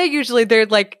 Yeah, they're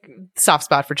like soft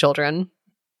spot for children.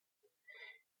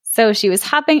 So she was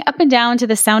hopping up and down to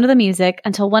the sound of the music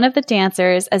until one of the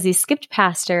dancers, as he skipped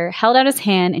past her, held out his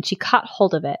hand and she caught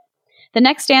hold of it. The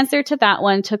next dancer to that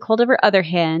one took hold of her other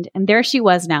hand, and there she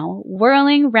was now,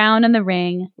 whirling round in the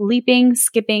ring, leaping,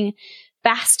 skipping,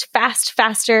 fast, fast,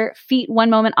 faster, feet one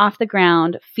moment off the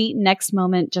ground, feet next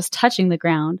moment just touching the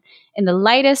ground, in the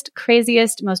lightest,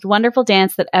 craziest, most wonderful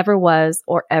dance that ever was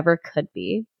or ever could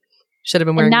be. Should have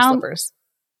been wearing slippers.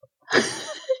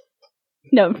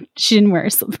 No, she didn't wear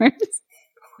slippers.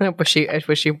 Wish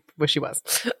she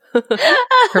was.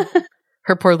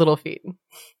 her poor little feet.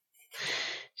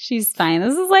 She's fine.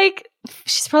 This is like,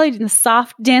 she's probably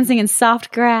dancing in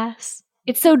soft grass.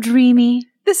 It's so dreamy.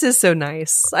 This is so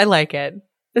nice. I like it.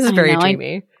 This is very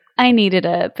dreamy. I needed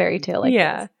a fairy tale like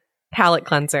this. Palate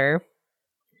cleanser.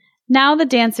 Now the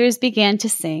dancers began to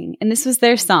sing, and this was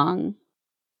their song.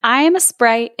 I am a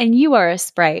sprite, and you are a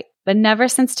sprite. But never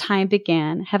since time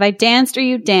began have I danced or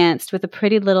you danced with a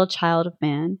pretty little child of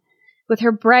man. With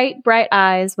her bright, bright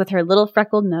eyes, with her little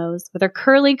freckled nose, with her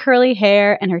curly, curly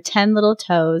hair and her 10 little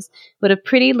toes, with a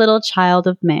pretty little child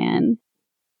of man.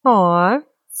 Aw.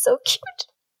 So cute.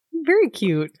 Very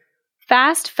cute.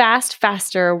 Fast, fast,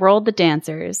 faster whirled the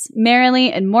dancers.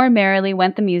 Merrily and more merrily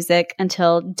went the music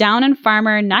until down in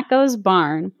Farmer Naco's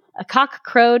barn, a cock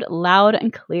crowed loud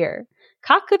and clear.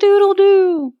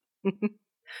 Cock-a-doodle-doo!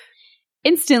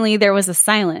 Instantly, there was a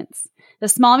silence. The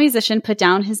small musician put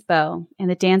down his bow, and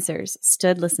the dancers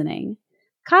stood listening.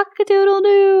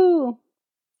 Cock-a-doodle-doo!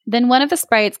 Then one of the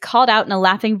sprites called out in a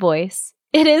laughing voice,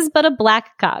 "It is but a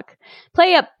black cock.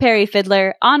 Play up, Perry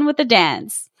Fiddler, on with the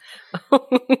dance."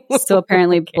 So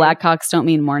apparently Okay. black cocks don't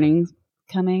mean morning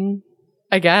coming.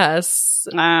 I guess.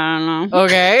 I don't know.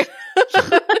 Okay.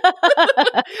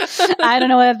 I don't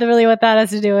know what that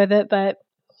has to do with it, but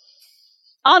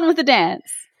on with the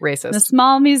dance. Racist. The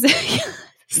small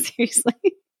seriously.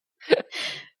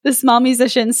 The small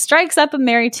musician strikes up a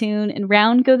merry tune, and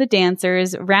round go the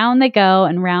dancers. Round they go,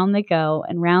 and round they go,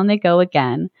 and round they go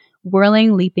again,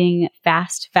 whirling, leaping,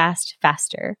 fast, fast,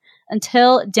 faster,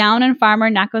 until down in Farmer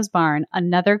Naco's barn,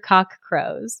 another cock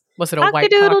crows. Was it a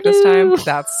white cock this time?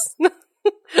 That's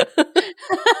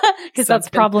because that's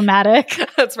problematic.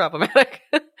 That's problematic.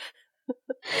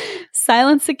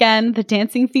 Silence again, the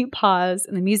dancing feet pause,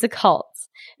 and the music halts.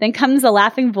 Then comes a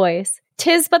laughing voice.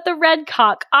 "'Tis but the red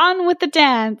cock, on with the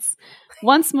dance."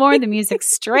 Once more, the music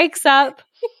strikes up.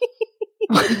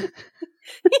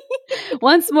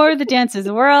 Once more, the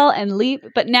dancers whirl and leap,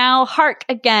 but now, hark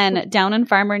again, down in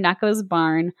Farmer Naco's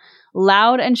barn.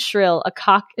 Loud and shrill, a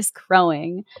cock is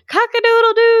crowing.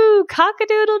 "Cock-a-doodle-doo!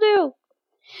 Cock-a-doodle-doo!"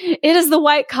 "It is the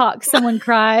white cock," someone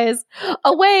cries.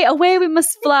 "Away, away, we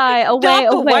must fly. Away,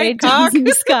 away, down in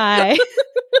the sky."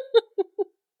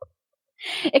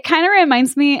 It kind of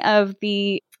reminds me of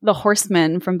the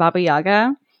horseman from Baba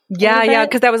Yaga. Yeah,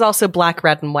 because that was also black,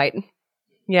 red, and white.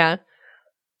 Yeah.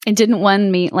 And didn't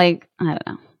one meet, like, I don't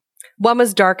know. One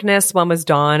was darkness, one was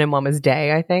dawn, and one was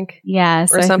day, I think. Yeah,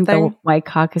 so or I something. think the white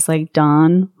cock is like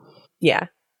dawn. Yeah.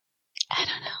 I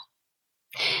don't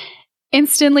know.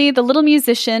 Instantly, the little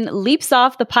musician leaps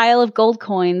off the pile of gold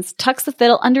coins, tucks the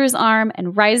fiddle under his arm,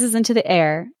 and rises into the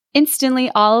air.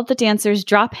 Instantly, all of the dancers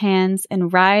drop hands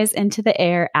and rise into the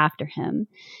air after him.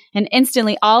 And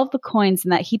instantly, all of the coins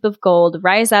in that heap of gold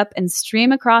rise up and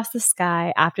stream across the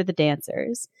sky after the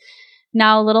dancers.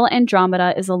 Now, little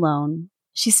Andromeda is alone.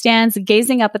 She stands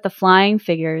gazing up at the flying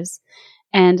figures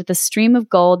and the stream of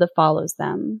gold that follows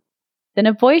them. Then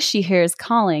a voice she hears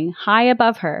calling high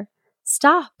above her,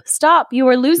 "Stop, stop, you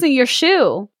are losing your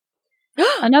shoe."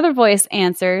 Another voice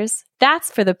answers, "That's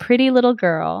for the pretty little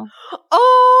girl."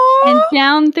 Oh! And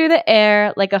down through the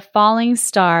air, like a falling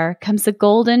star, comes a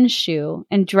golden shoe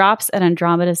and drops at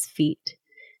Andromeda's feet.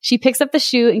 She picks up the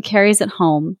shoe and carries it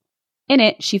home. In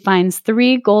it, she finds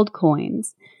 3 gold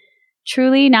coins.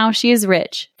 Truly, now she is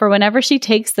rich, for whenever she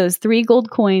takes those 3 gold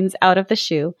coins out of the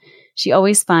shoe, she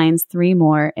always finds 3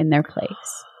 more in their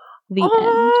place. The end.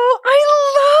 I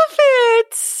love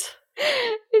it!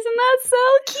 Isn't that so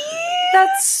cute?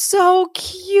 That's so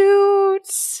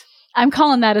cute. I'm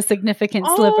calling that a significant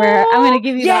slipper. I'm going to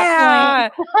give you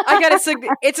that point. I got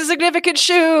it's a significant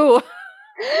shoe.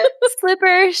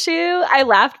 Slipper, shoe. I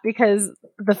laughed because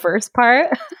the first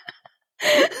part.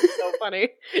 So funny.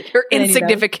 Your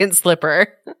insignificant slipper.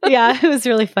 Yeah, it was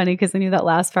really funny because I knew that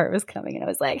last part was coming and I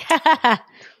was like, ha ha ha.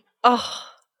 Oh,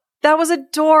 that was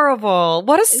adorable.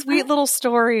 What a sweet little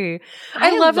story.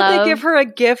 I love that they give her a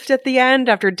gift at the end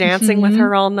after dancing with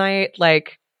her all night.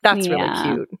 Like, that's really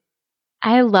cute.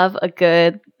 I love a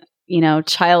good,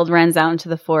 child runs out into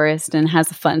the forest and has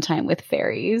a fun time with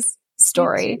fairies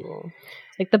story.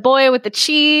 Like the boy with the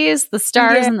cheese, the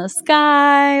stars in the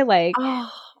sky. Like,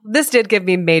 this did give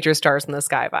me major stars in the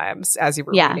sky vibes as you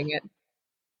were reading it.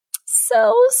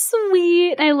 So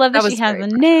sweet. I love that she has a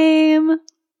pretty. Name.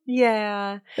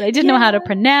 Yeah. That I didn't know how to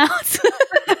pronounce.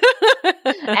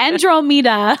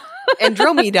 Andromeda.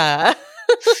 Andromeda.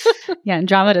 Yeah,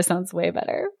 Andromeda sounds way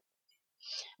better.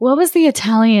 What was the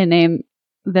Italian name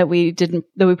that we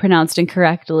pronounced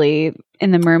incorrectly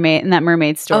in that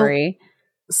mermaid story?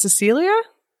 Cecilia?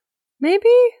 Maybe?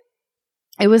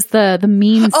 It was the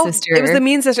mean sister. It was the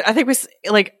mean sister. I think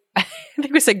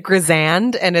we said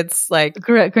Grisand, and it's like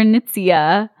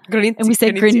Granizia. And we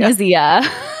said Granizia.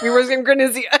 We were saying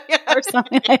Granizia. Or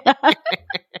something like that.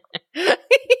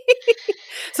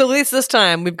 So at least this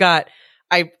time we've got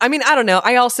I mean, I don't know.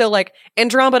 I also like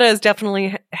Andromeda is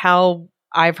definitely how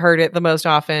I've heard it the most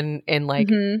often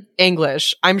in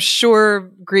English. I'm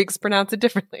sure Greeks pronounce it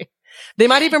differently. They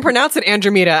might even pronounce it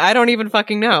Andromeda. I don't even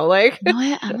fucking know. Like, you know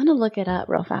what? I'm gonna look it up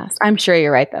real fast. I'm sure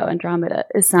you're right though. Andromeda.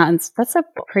 That's a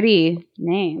pretty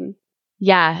name.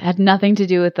 Yeah, it had nothing to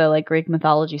do with the Greek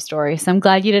mythology story. So I'm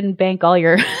glad you didn't bank all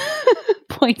your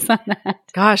points on that.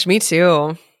 Gosh, me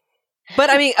too. But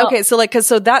I mean, okay, so like,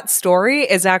 so that story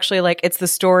is actually like,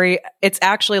 it's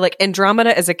actually like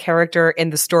Andromeda is a character in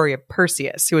the story of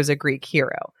Perseus, who is a Greek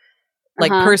hero.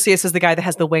 Like Perseus is the guy that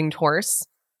has the winged horse.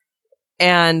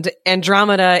 And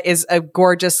Andromeda is a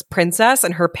gorgeous princess,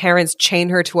 and her parents chain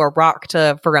her to a rock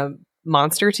for a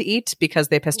monster to eat because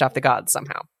they pissed off the gods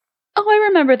somehow. Oh, I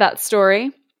remember that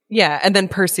story. Yeah, and then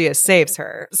Perseus saves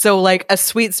her. So, like, a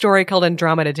sweet story called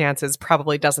Andromeda Dances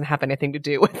probably doesn't have anything to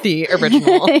do with the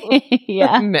original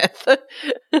myth.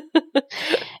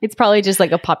 It's probably just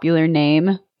like a popular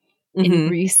name in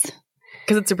Greece.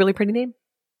 Because it's a really pretty name.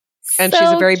 And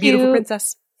she's a very beautiful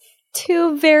princess.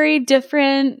 Two very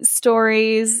different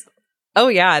stories. Oh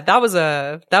yeah, that was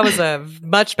a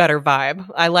much better vibe.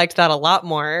 I liked that a lot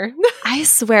more. I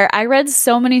swear, I read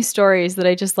so many stories that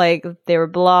I just like, they were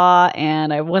blah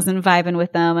and I wasn't vibing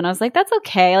with them. And I was like, that's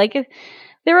okay. Like,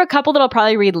 there were a couple that I'll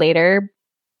probably read later.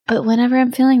 But whenever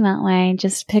I'm feeling that way,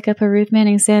 just pick up a Ruth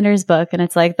Manning Sanders book. And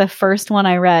it's like the first one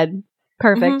I read.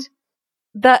 Perfect.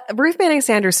 The Ruth Manning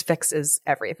Sanders fixes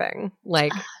everything.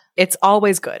 Like, it's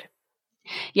always good.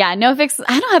 Yeah, no fix.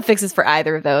 I don't have fixes for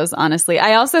either of those, honestly.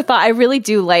 I also thought I really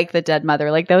do like The Dead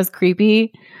Mother. Like, that was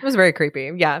creepy. It was very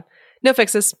creepy. Yeah. No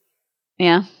fixes.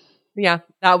 Yeah. Yeah.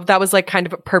 That was like kind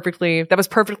of perfectly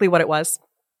what it was.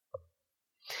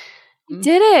 We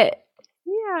did it.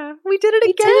 Yeah. We did it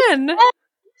again.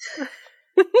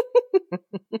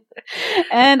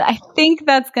 And I think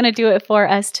that's going to do it for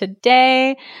us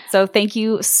today. So thank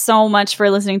you so much for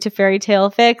listening to Fairy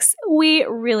Tale Fix. We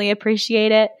really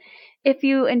appreciate it. If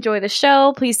you enjoy the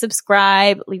show, please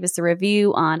subscribe, leave us a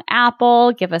review on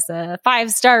Apple, give us a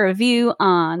 5-star review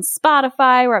on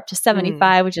Spotify. We're up to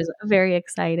 75, which is very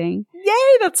exciting.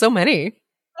 Yay, that's so many. I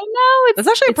know. That's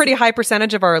actually a pretty high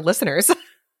percentage of our listeners.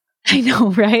 I know,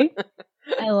 right?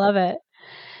 I love it.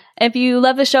 If you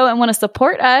love the show and want to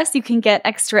support us, you can get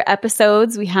extra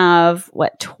episodes. We have,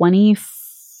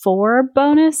 24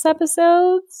 bonus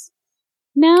episodes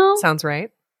now? Sounds right.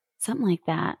 Something like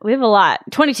that. We have a lot.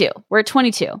 22. We're at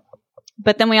 22.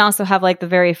 But then we also have like the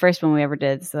very first one we ever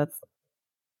did. So that's...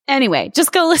 Anyway,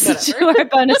 just go listen to our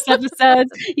bonus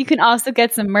episodes. You can also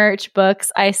get some merch,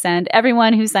 books. I send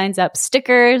everyone who signs up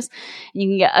stickers. You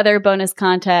can get other bonus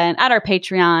content at our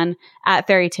Patreon at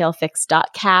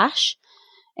fairytalefix.cash.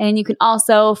 And you can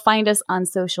also find us on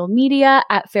social media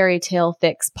at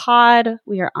fairytalefixpod.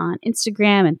 We are on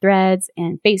Instagram and Threads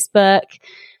and Facebook.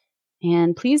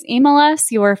 And please email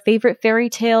us your favorite fairy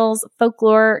tales,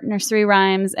 folklore, nursery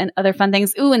rhymes, and other fun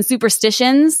things. Ooh, and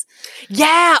superstitions.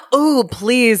 Yeah. Ooh,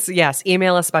 please. Yes.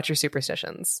 Email us about your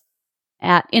superstitions.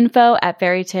 At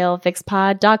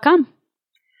info@fairytalefixpod.com.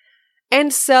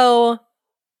 And so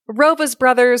Rova's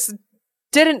brothers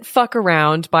didn't fuck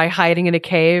around by hiding in a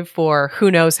cave for who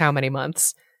knows how many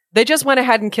months. They just went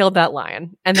ahead and killed that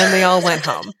lion. And then they all went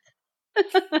home.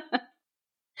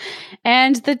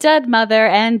 And the dead mother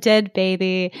and dead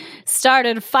baby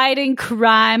started fighting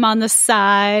crime on the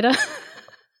side,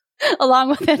 along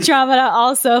with Andromeda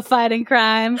also fighting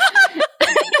crime.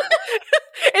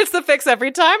 It's the fix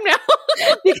every time now.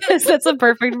 Because that's a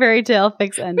perfect fairy tale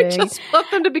fix ending. We just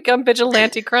want them to become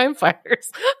vigilante crime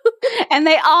fighters. And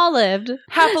they all lived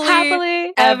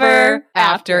happily ever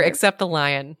after, except the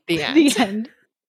lion. The end. The end.